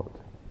heart,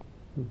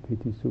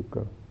 piti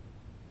sukha.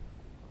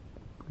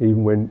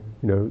 even when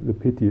the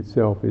piti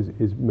itself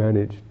is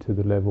managed to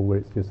the level where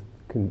it's just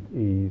can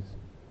ease.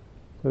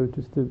 So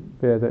just to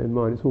bear that in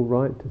mind, it's all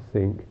right to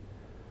think.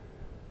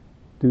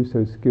 Do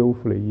so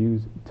skillfully.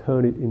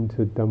 Turn it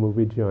into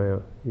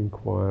Dhammavidyaya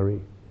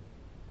inquiry.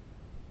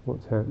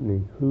 What's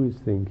happening? Who is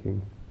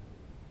thinking?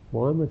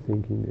 Why am I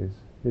thinking this?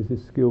 Is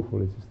this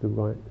skillful? Is this the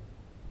right?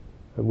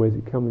 And where's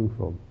it coming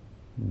from?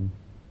 And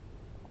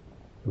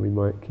we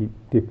might keep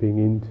dipping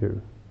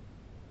into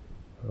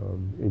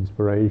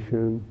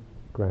inspiration,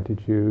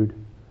 gratitude,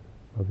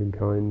 loving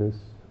kindness,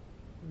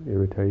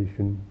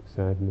 irritation,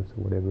 sadness,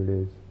 or whatever it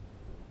is,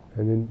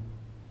 and then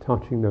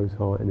touching those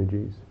heart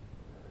energies.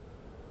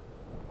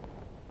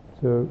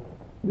 So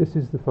this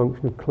is the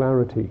function of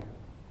clarity.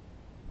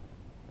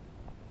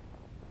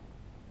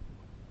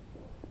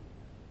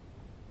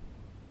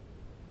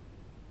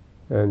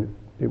 And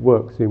it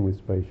works in with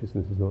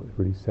spaciousness. It's not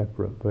really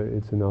separate, but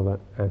it's another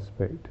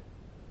aspect.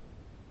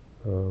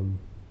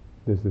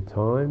 There's the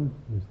time,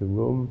 there's the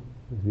room,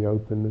 there's the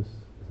openness,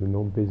 there's the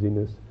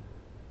non-busyness,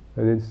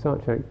 and then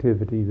such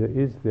activity that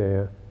is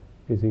there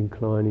is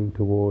inclining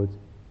towards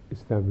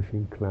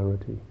establishing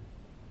clarity.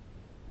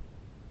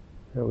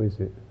 How is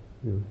it?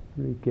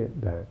 Really get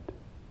that.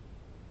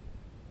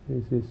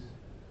 Is this,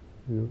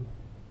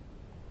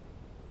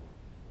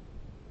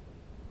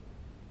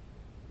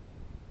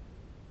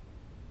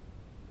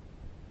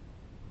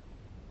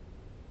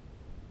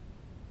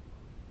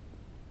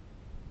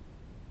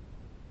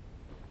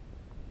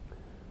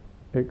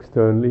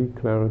 externally,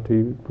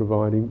 clarity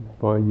providing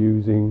by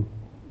using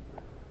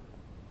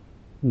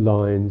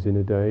lines in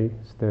a day,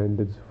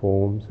 standards,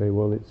 forms, say,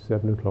 well, it's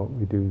 7 o'clock,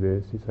 we do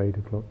this, it's 8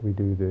 o'clock, we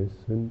do this,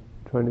 and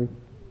trying to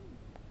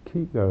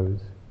keep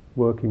those,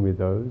 working with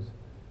those.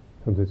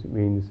 Sometimes it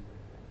means,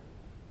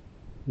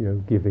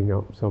 giving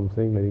up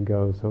something, letting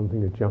go of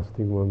something,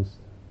 adjusting one's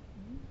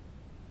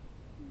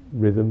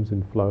rhythms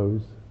and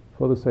flows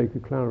for the sake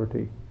of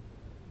clarity.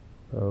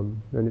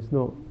 And it's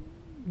not,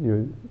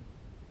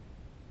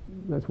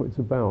 that's what it's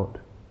about.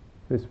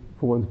 It's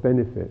for one's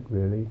benefit,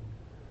 really.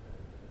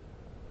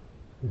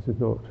 This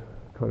is not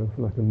kind of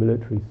like a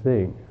military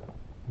thing,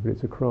 but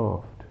it's a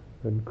craft,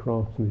 and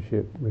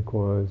craftsmanship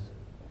requires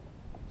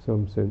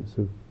some sense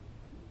of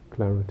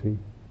clarity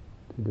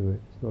to do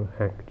it. It's not a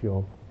hack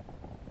job.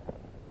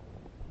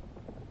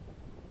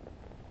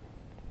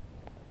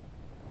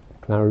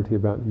 Clarity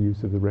about the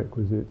use of the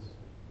requisites,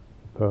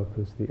 the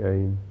purpose, the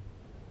aim,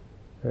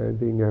 and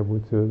being able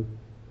to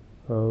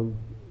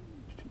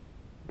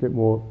get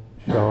more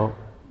sharp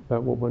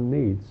about what one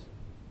needs.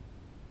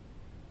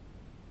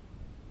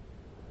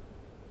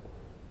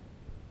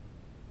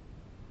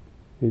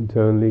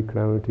 Internally,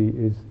 clarity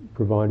is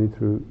provided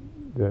through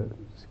the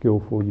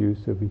skillful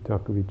use of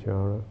vitakka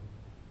vichara,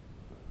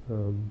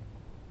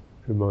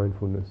 through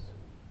mindfulness.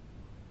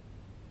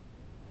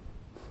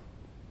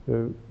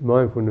 So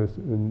mindfulness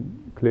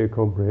and clear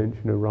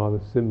comprehension are rather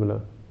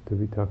similar to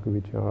vitakka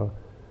vichara,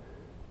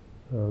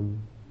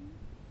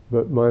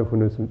 but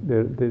mindfulness,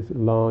 there's a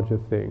larger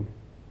thing.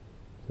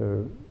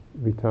 So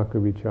vitakka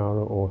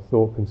vichara, or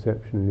thought,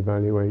 conception and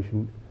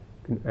evaluation,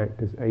 can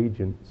act as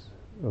agents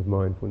of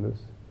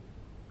mindfulness.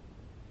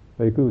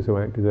 They can also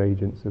act as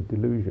agents of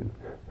delusion,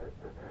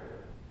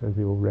 as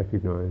we all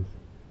recognize.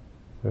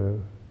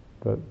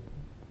 But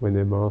when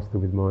they're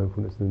mastered with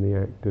mindfulness, then they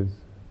act as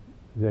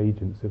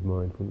agents of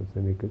mindfulness.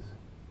 They make us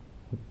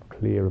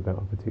clear about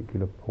a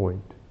particular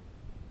point.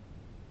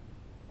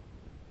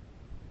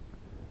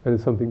 And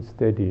there's something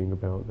steadying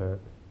about that.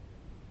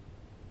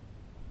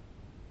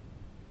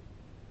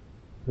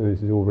 And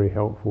this is all very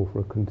helpful for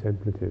a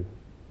contemplative.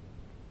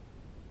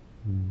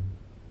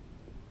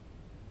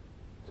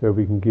 So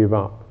we can give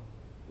up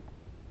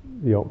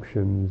the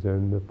options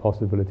and the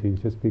possibilities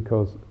just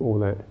because all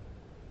that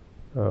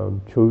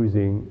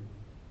choosing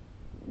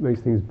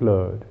makes things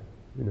blurred,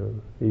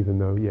 even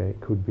though,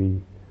 it could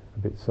be a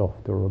bit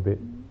softer or a bit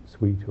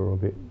sweeter or a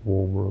bit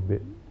warmer or a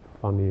bit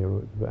funnier,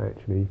 but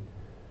actually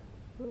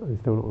I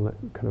just don't want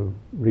that kind of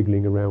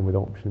wriggling around with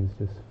options.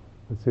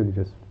 I'd sooner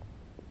just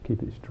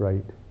keep it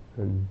straight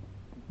and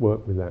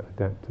work with that,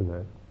 adapt to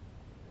that.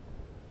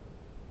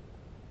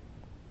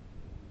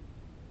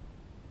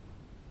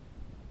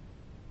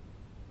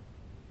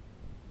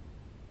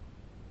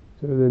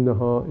 So then the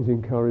heart is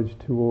encouraged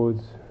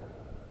towards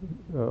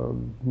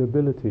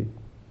nobility,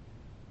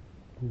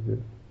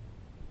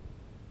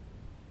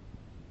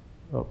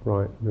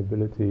 upright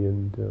nobility,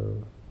 and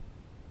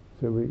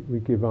so we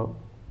give up,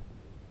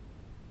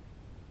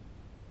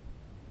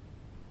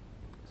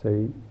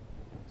 say,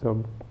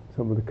 some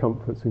of the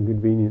comforts and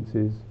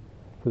conveniences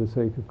for the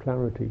sake of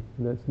clarity,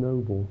 and that's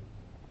noble.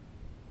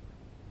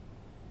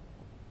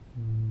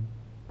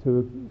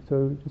 So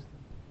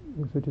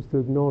just to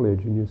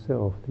acknowledge in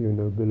yourself your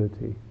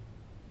nobility.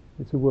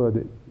 It's a word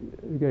that,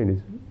 again,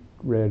 is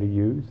rarely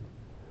used,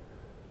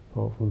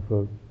 apart from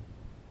for,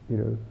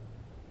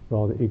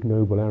 rather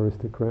ignoble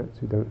aristocrats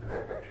who don't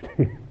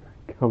actually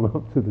come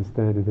up to the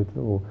standard at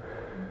all.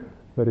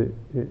 But it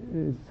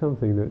is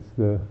something that's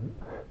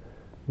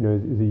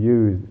is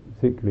used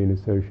particularly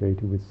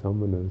associated with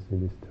summonas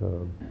in this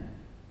term.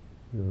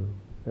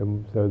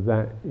 And so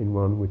that in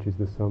one which is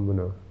the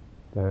sammana,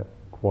 that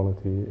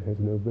quality has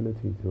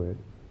nobility to it.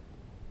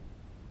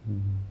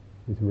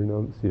 Is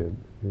renunciant,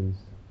 is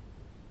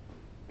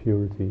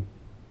purity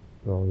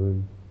rather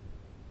than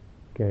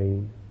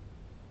gain.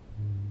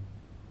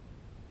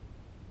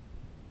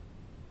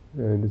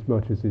 And as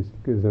much as this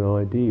is an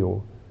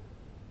ideal,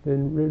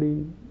 then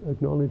really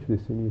acknowledge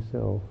this in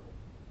yourself.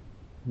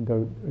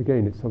 And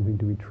again, it's something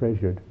to be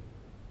treasured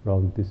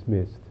rather than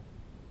dismissed.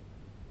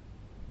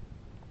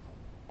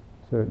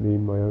 Certainly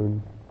in my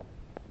own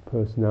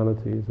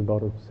personality is a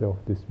lot of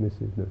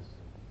self-dismissiveness.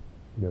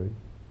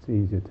 It's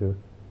easier to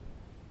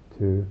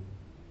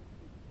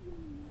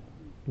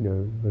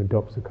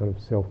adopts a kind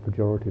of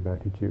self-pejorative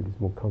attitude. It's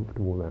more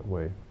comfortable that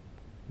way.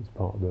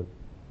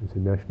 It's a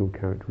national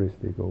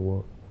characteristic or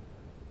what.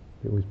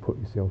 You always put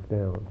yourself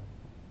down.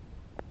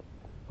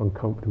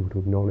 Uncomfortable to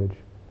acknowledge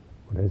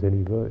what has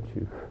any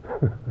virtue.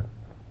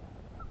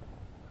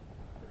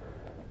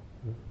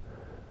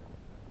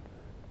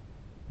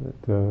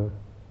 But to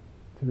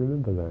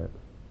remember that,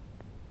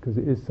 because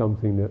it is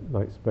something that,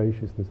 like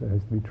spaciousness, that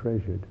has to be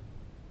treasured.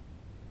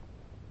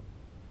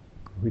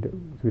 We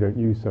don't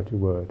use such a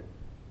word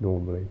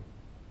normally.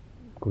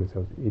 Call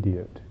ourselves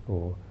idiot,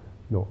 or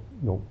not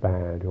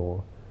bad,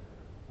 or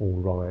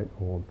all right,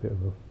 or a bit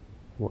of a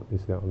what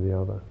this, that, or the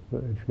other.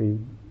 But actually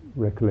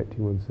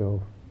recollecting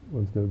oneself,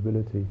 one's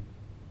nobility,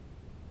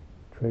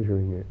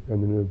 treasuring it,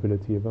 and the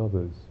nobility of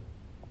others.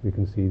 We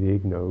can see the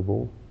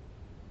ignoble,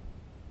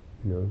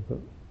 but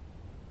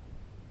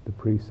the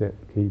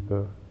precept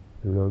keeper,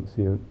 the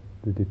renunciant,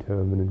 the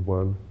determined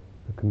one,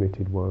 the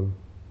committed one,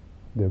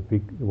 the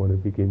one who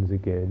begins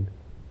again,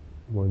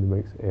 the one who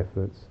makes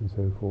efforts, and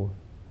so forth.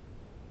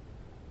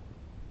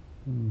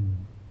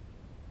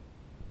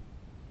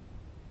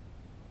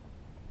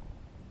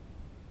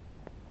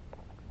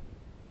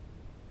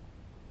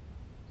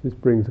 This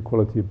brings a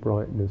quality of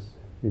brightness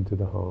into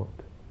the heart,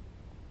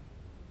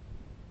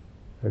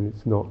 and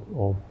it's not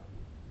of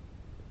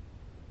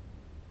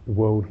the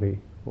worldly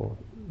or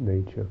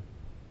nature.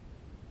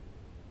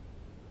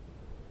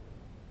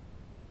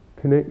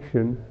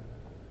 Connection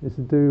is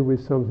to do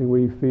with something where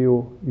you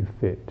feel you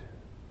fit,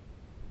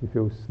 you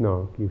feel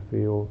snug, you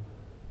feel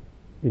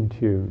in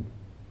tune.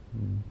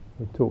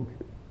 I've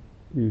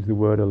used the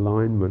word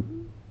alignment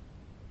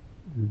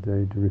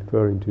today to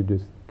referring to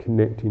just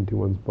connecting to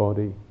one's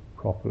body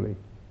properly,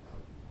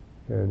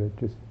 and it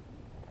just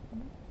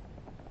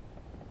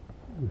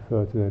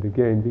refer to that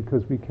again,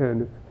 because we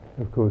can,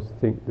 of course,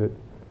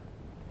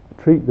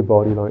 treat the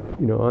body like,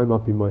 I'm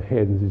up in my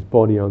head and there's this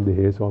body under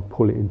here, so I'll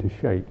pull it into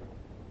shape,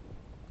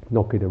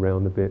 knock it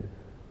around a bit,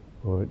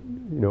 or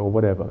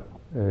whatever.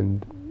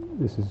 And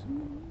this is,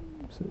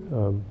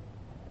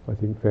 I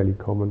think, fairly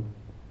common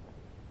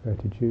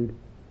attitude.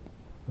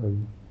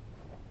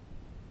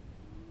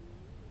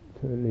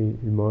 Certainly,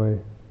 in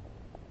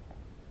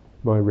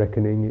my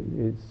reckoning,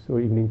 it's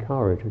or even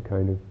encourage a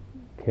kind of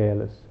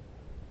careless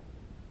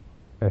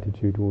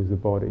attitude towards the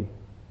body.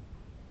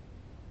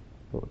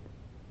 Not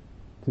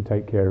to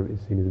take care of it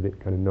is seen as a bit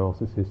kind of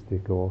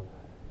narcissistic or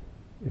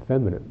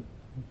effeminate in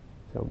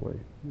some way.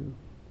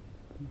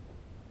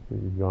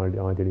 You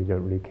ideally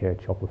don't really care,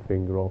 chop a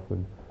finger off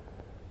and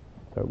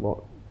so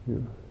what.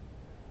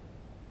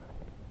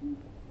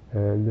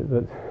 And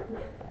that's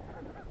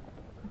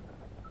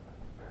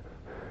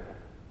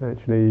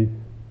actually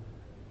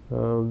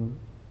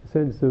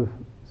sense of,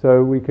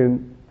 so we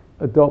can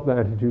adopt that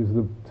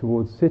attitude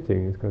towards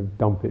sitting. It's kind of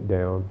dump it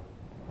down,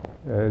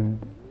 and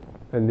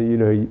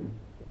you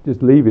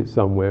just leave it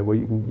somewhere where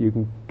you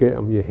can get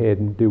on your head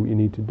and do what you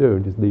need to do,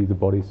 and just leave the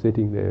body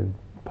sitting there and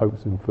poke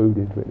some food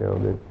into it now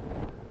and then,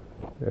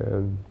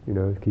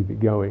 and keep it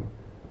going.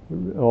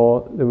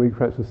 Or then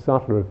perhaps a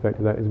subtler effect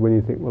of that is when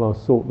you think, well, I'll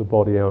sort the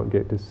body out and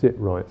get to sit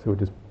right, so we'll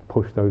just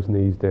push those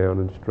knees down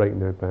and straighten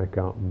that back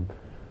up, and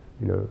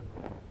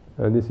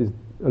and this is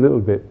a little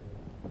bit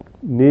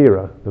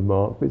nearer the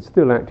mark, but it's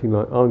still acting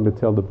like I'm going to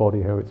tell the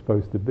body how it's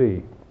supposed to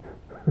be.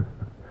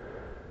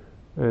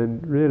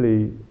 And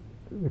really,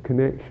 the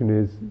connection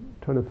is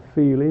trying to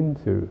feel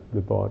into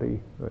the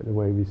body, like the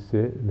way we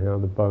sit and how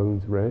the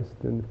bones rest,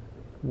 and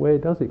where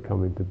does it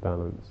come into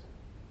balance.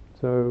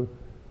 So,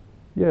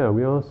 yeah,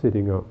 we are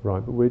sitting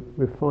upright, but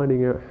we're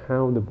finding out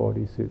how the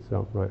body sits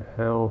upright,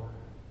 how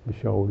the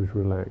shoulders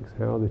relax,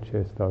 how the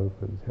chest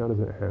opens, how does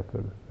it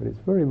happen. And it's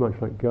very much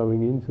like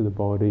going into the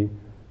body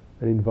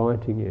and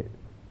inviting it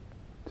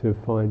to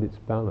find its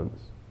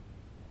balance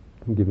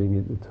and giving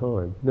it the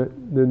time.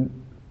 Then,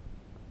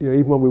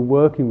 even when we're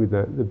working with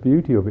that, the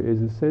beauty of it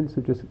is a sense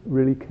of just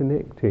really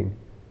connecting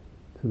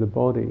to the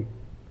body.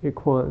 It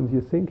quietens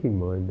your thinking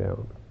mind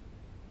down,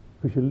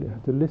 because you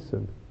have to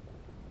listen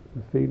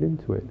and feel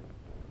into it.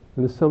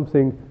 And there's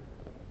something,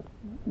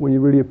 when you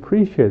really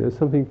appreciate it, there's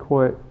something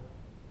quite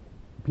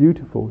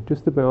beautiful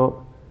just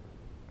about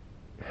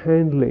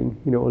handling,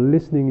 or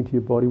listening into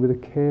your body with a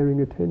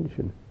caring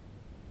attention.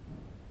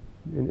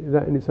 And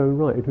that in its own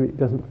right, it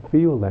doesn't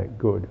feel that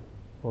good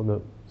on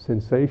the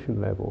sensation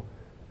level,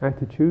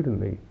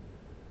 attitudinally,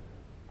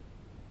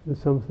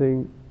 there's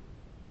something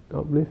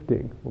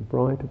uplifting or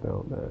bright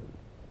about that.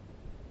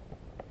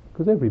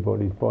 Because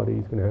everybody's body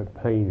is going to have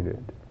pain in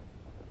it.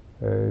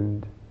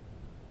 And,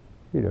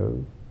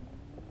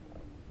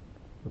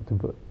 not to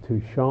put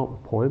too sharp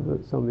a point,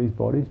 but some of these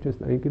bodies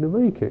just ain't going to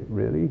make it,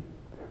 really,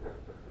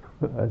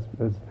 as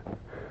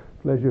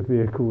pleasure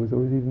vehicles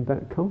or even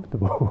that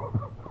comfortable.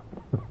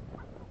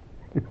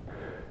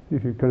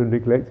 If you've kind of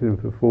neglected them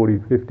for 40,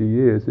 50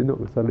 years, they're not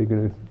suddenly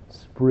going to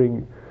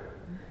spring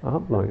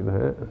up like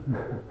that.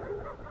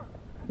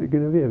 They're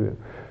going to be a bit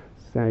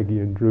saggy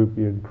and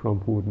droopy and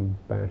crumpled and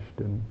bashed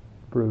and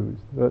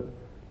bruised. But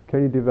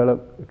can you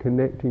develop a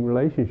connecting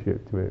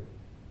relationship to it?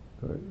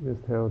 Right?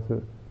 Just how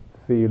to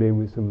feel in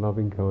with some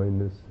loving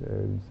kindness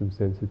and some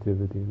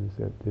sensitivity and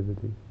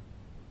receptivity.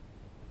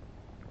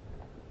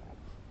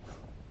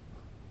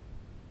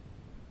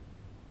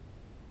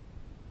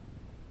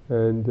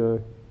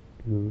 And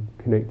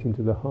connecting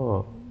to the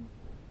heart,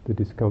 the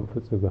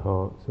discomforts of the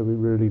heart. So we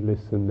really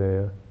listen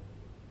there,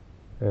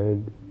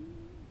 and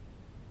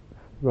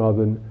rather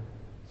than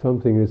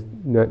something that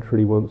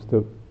naturally wants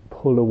to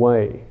pull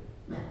away,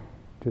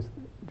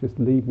 just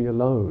leave me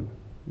alone,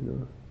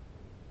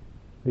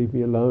 Leave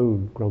me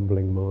alone,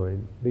 grumbling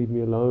mind. Leave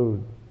me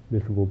alone,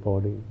 miserable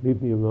body.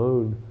 Leave me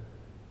alone,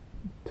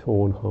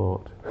 torn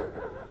heart.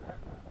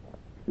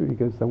 You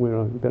go somewhere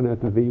else, I don't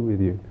have to be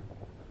with you.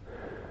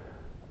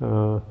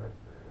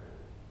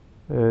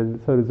 And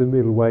so there's a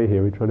middle way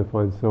here. We're trying to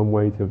find some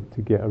way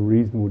to get a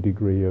reasonable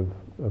degree of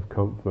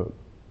comfort.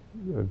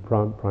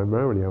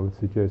 Primarily, I would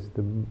suggest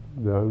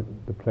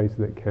the place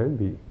that can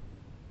be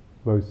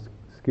most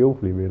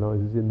skillfully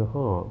realised is in the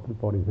heart. The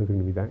body's never going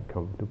to be that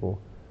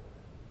comfortable.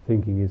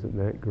 Thinking isn't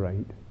that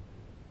great.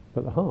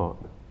 But the heart,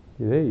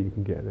 there you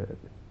can get that.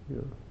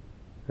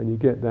 And you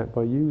get that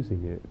by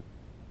using it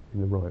in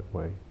the right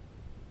way.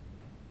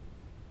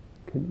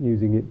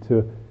 Using it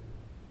to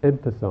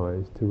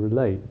empathise, to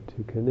relate,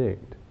 to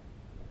connect,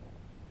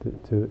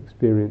 to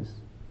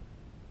experience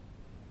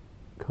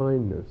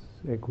kindness,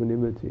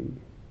 equanimity,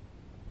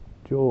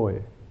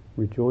 joy,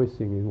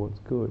 rejoicing in what's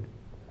good.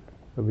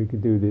 And we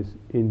can do this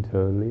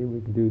internally, and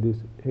we can do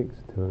this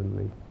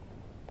externally.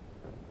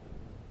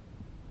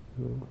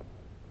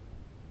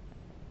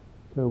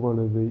 So one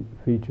of the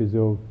features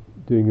of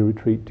doing a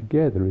retreat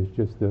together is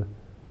just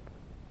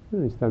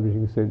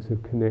establishing a sense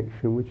of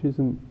connection, which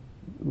isn't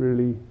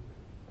really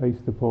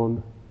based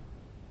upon,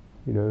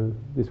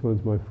 this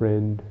one's my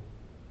friend,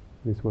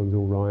 this one's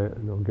all right,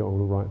 and I'll get on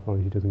all right as long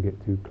as he doesn't get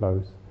too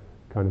close,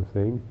 kind of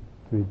thing.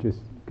 So we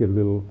just get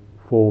little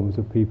forms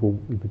of people,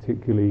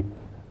 particularly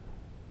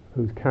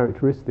whose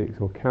characteristics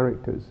or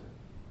characters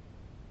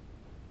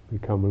we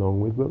come along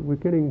with, but we're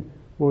getting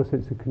more a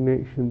sense of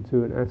connection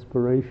to an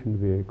aspiration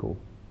vehicle.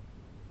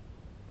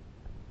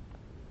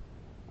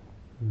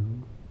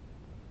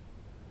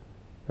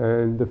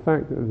 And the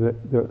fact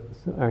that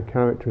our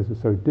characters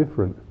are so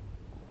different,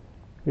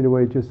 in a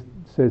way, just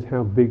says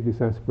how big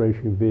this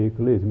aspiration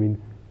vehicle is. I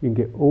mean, you can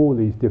get all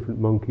these different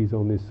monkeys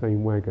on this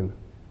same wagon.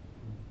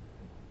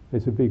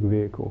 It's a big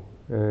vehicle,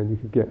 and you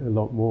could get a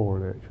lot more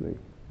on actually.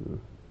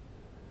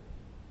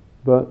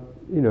 But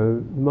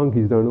the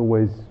monkeys don't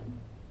always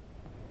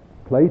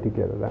play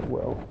together that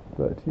well.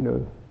 But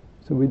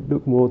so we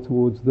look more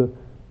towards the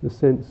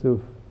sense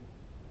of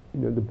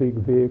the big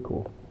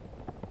vehicle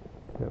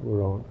that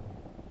we're on.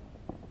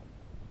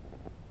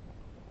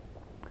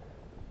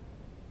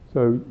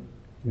 So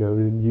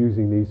in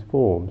using these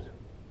forms,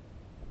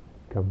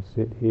 come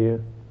sit here,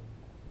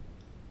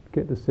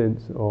 get the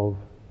sense of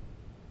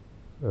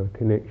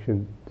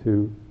connection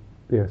to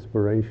the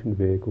aspiration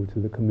vehicle, to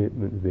the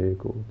commitment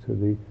vehicle, to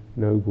the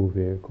noble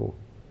vehicle,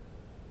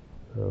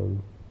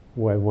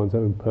 where one's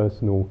own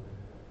personal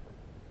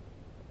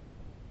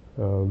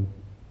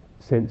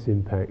sense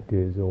impact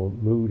is, or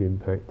mood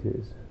impact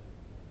is.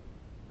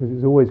 Because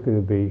it's always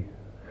going to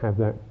have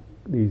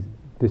these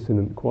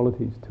dissonant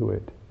qualities to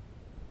it.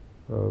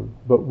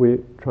 But we're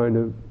trying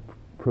to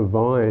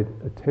provide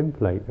a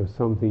template of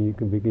something you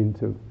can begin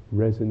to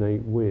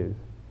resonate with.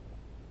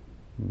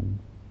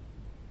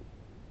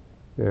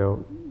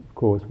 Now, of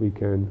course, we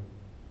can,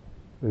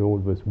 and all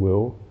of us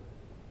will,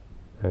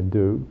 and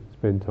do,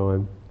 spend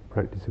time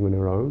practicing on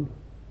our own,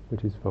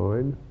 which is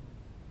fine,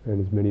 and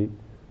there's many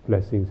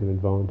blessings and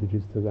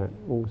advantages to that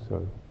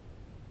also.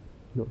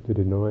 Not to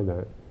deny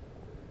that.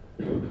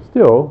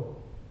 Still,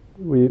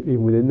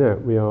 even within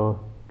that, we are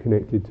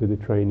connected to the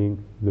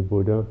training of the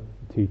Buddha,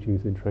 the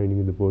teachings and training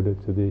of the Buddha,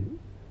 to the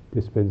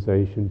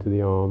dispensation, to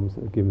the alms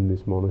that are given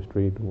this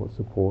monastery, to what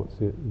supports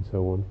it, and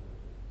so on.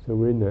 So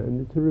we're in that,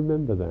 and to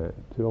remember that,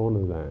 to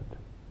honour that,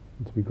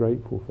 and to be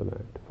grateful for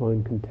that, to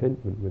find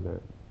contentment with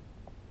that.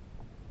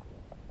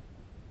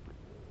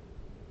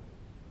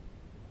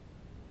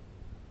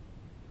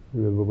 I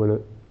remember when I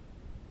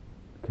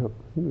think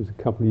it was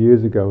a couple of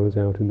years ago, I was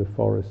out in the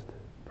forest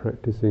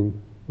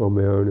practicing on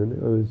my own,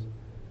 and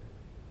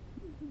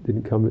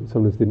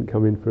sometimes didn't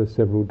come in for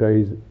several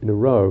days in a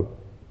row.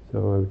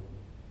 So I,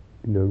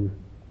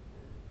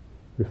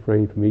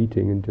 refrain from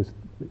eating and just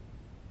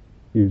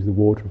use the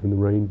water from the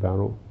rain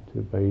barrel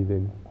to bathe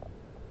in.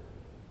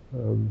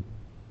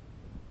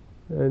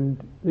 And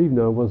even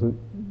though I wasn't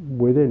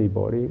with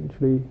anybody,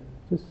 actually,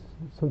 just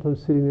sometimes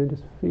sitting there,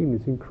 just feeling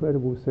this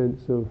incredible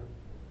sense of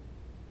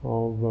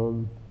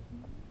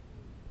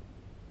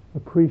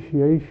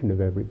appreciation of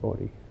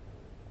everybody,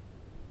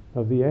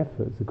 of the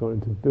efforts that gone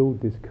into to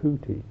build this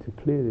kuti, to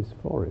clear this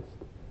forest,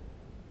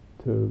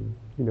 to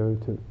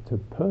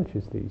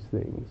purchase these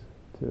things,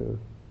 to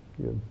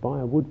buy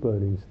a wood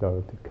burning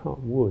stove, to cut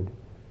wood,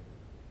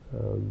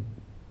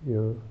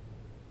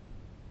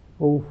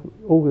 all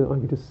that I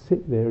could just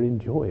sit there and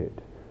enjoy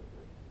it.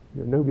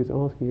 Nobody's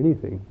asking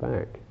anything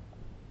back,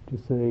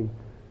 just saying,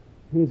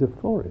 here's a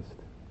forest,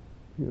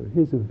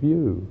 here's a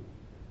view,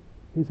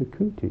 here's a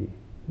kuti,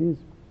 here's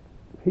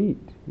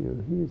heat,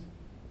 here's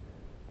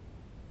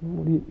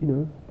and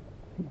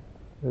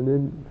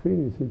then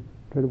feeling this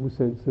incredible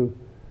sense of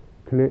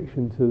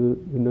connection to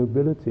the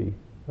nobility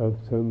of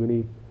so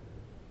many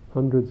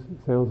hundreds,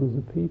 thousands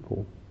of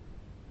people.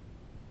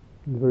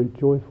 A very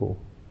joyful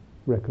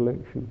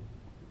recollection.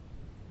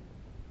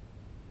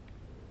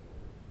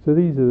 So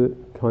these are the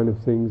kind of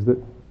things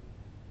that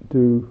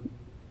do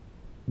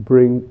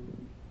bring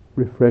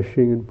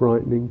refreshing and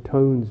brightening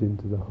tones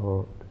into the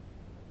heart.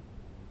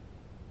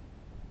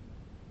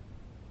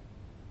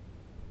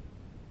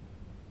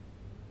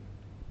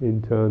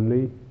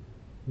 Internally,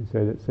 you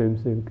say that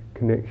same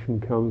connection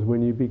comes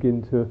when you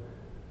begin to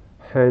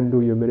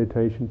handle your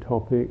meditation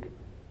topic,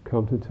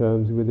 come to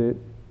terms with it,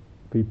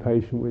 be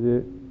patient with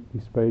it,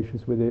 be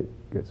spacious with it,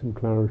 get some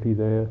clarity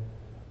there,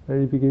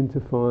 and you begin to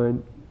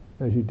find,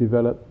 as you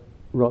develop,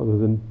 rather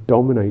than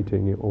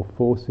dominating it or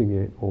forcing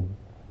it or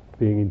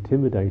being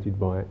intimidated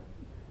by it,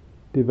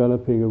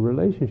 developing a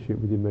relationship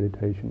with your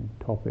meditation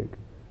topic,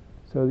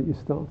 so that you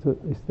start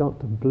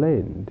to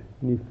blend,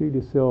 and you feel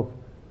yourself,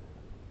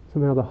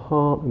 somehow the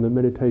heart and the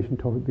meditation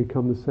topic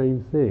become the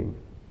same thing.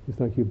 It's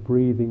like you're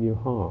breathing your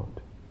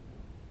heart,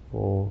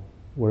 or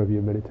whatever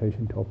your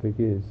meditation topic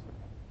is.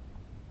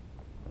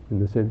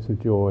 And the sense of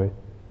joy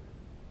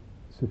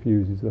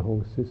suffuses the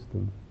whole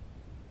system.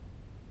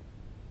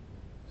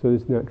 So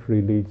this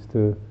naturally leads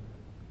to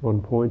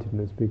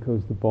one-pointedness,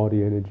 because the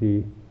body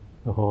energy,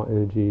 the heart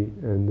energy,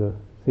 and the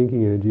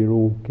thinking energy are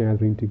all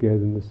gathering together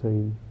in the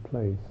same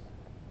place.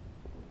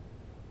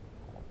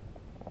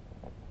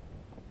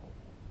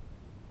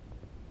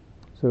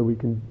 So we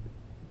can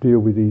deal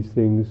with these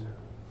things,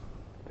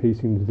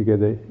 piecing them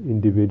together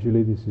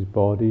individually. This is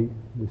body,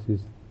 this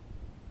is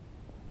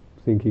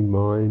thinking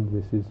mind,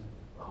 this is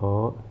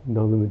heart.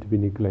 None of them are to be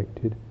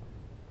neglected.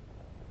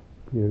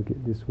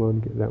 Get this one,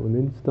 get that one.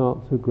 Then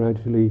start to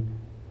gradually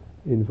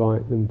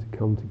invite them to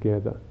come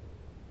together,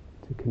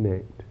 to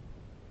connect.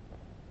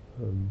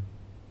 And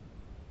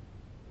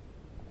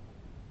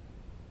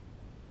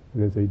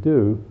as they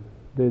do,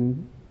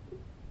 then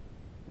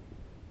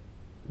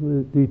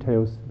the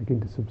details begin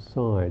to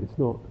subside. It's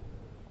not,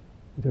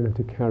 you don't have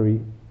to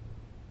carry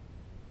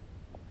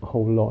a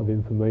whole lot of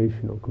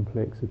information or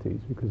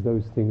complexities, because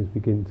those things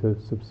begin to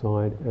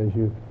subside as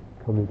you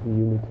come into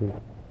unity.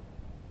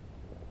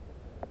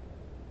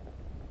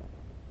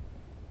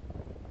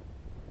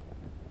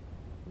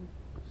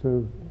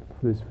 So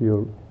this for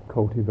your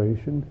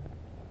cultivation.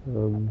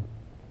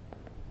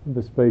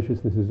 The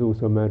spaciousness is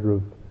also a matter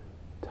of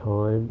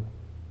time,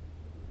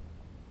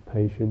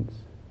 patience,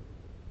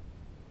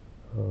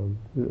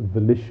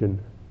 volition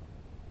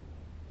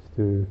is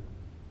to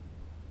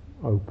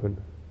open,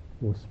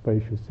 more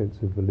spacious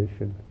sense of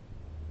volition.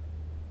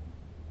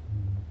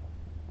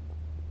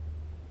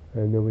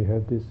 And then we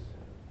have this,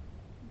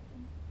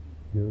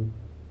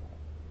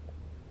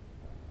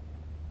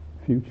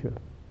 future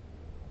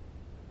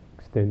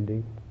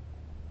extending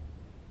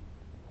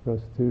for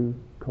us to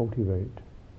cultivate.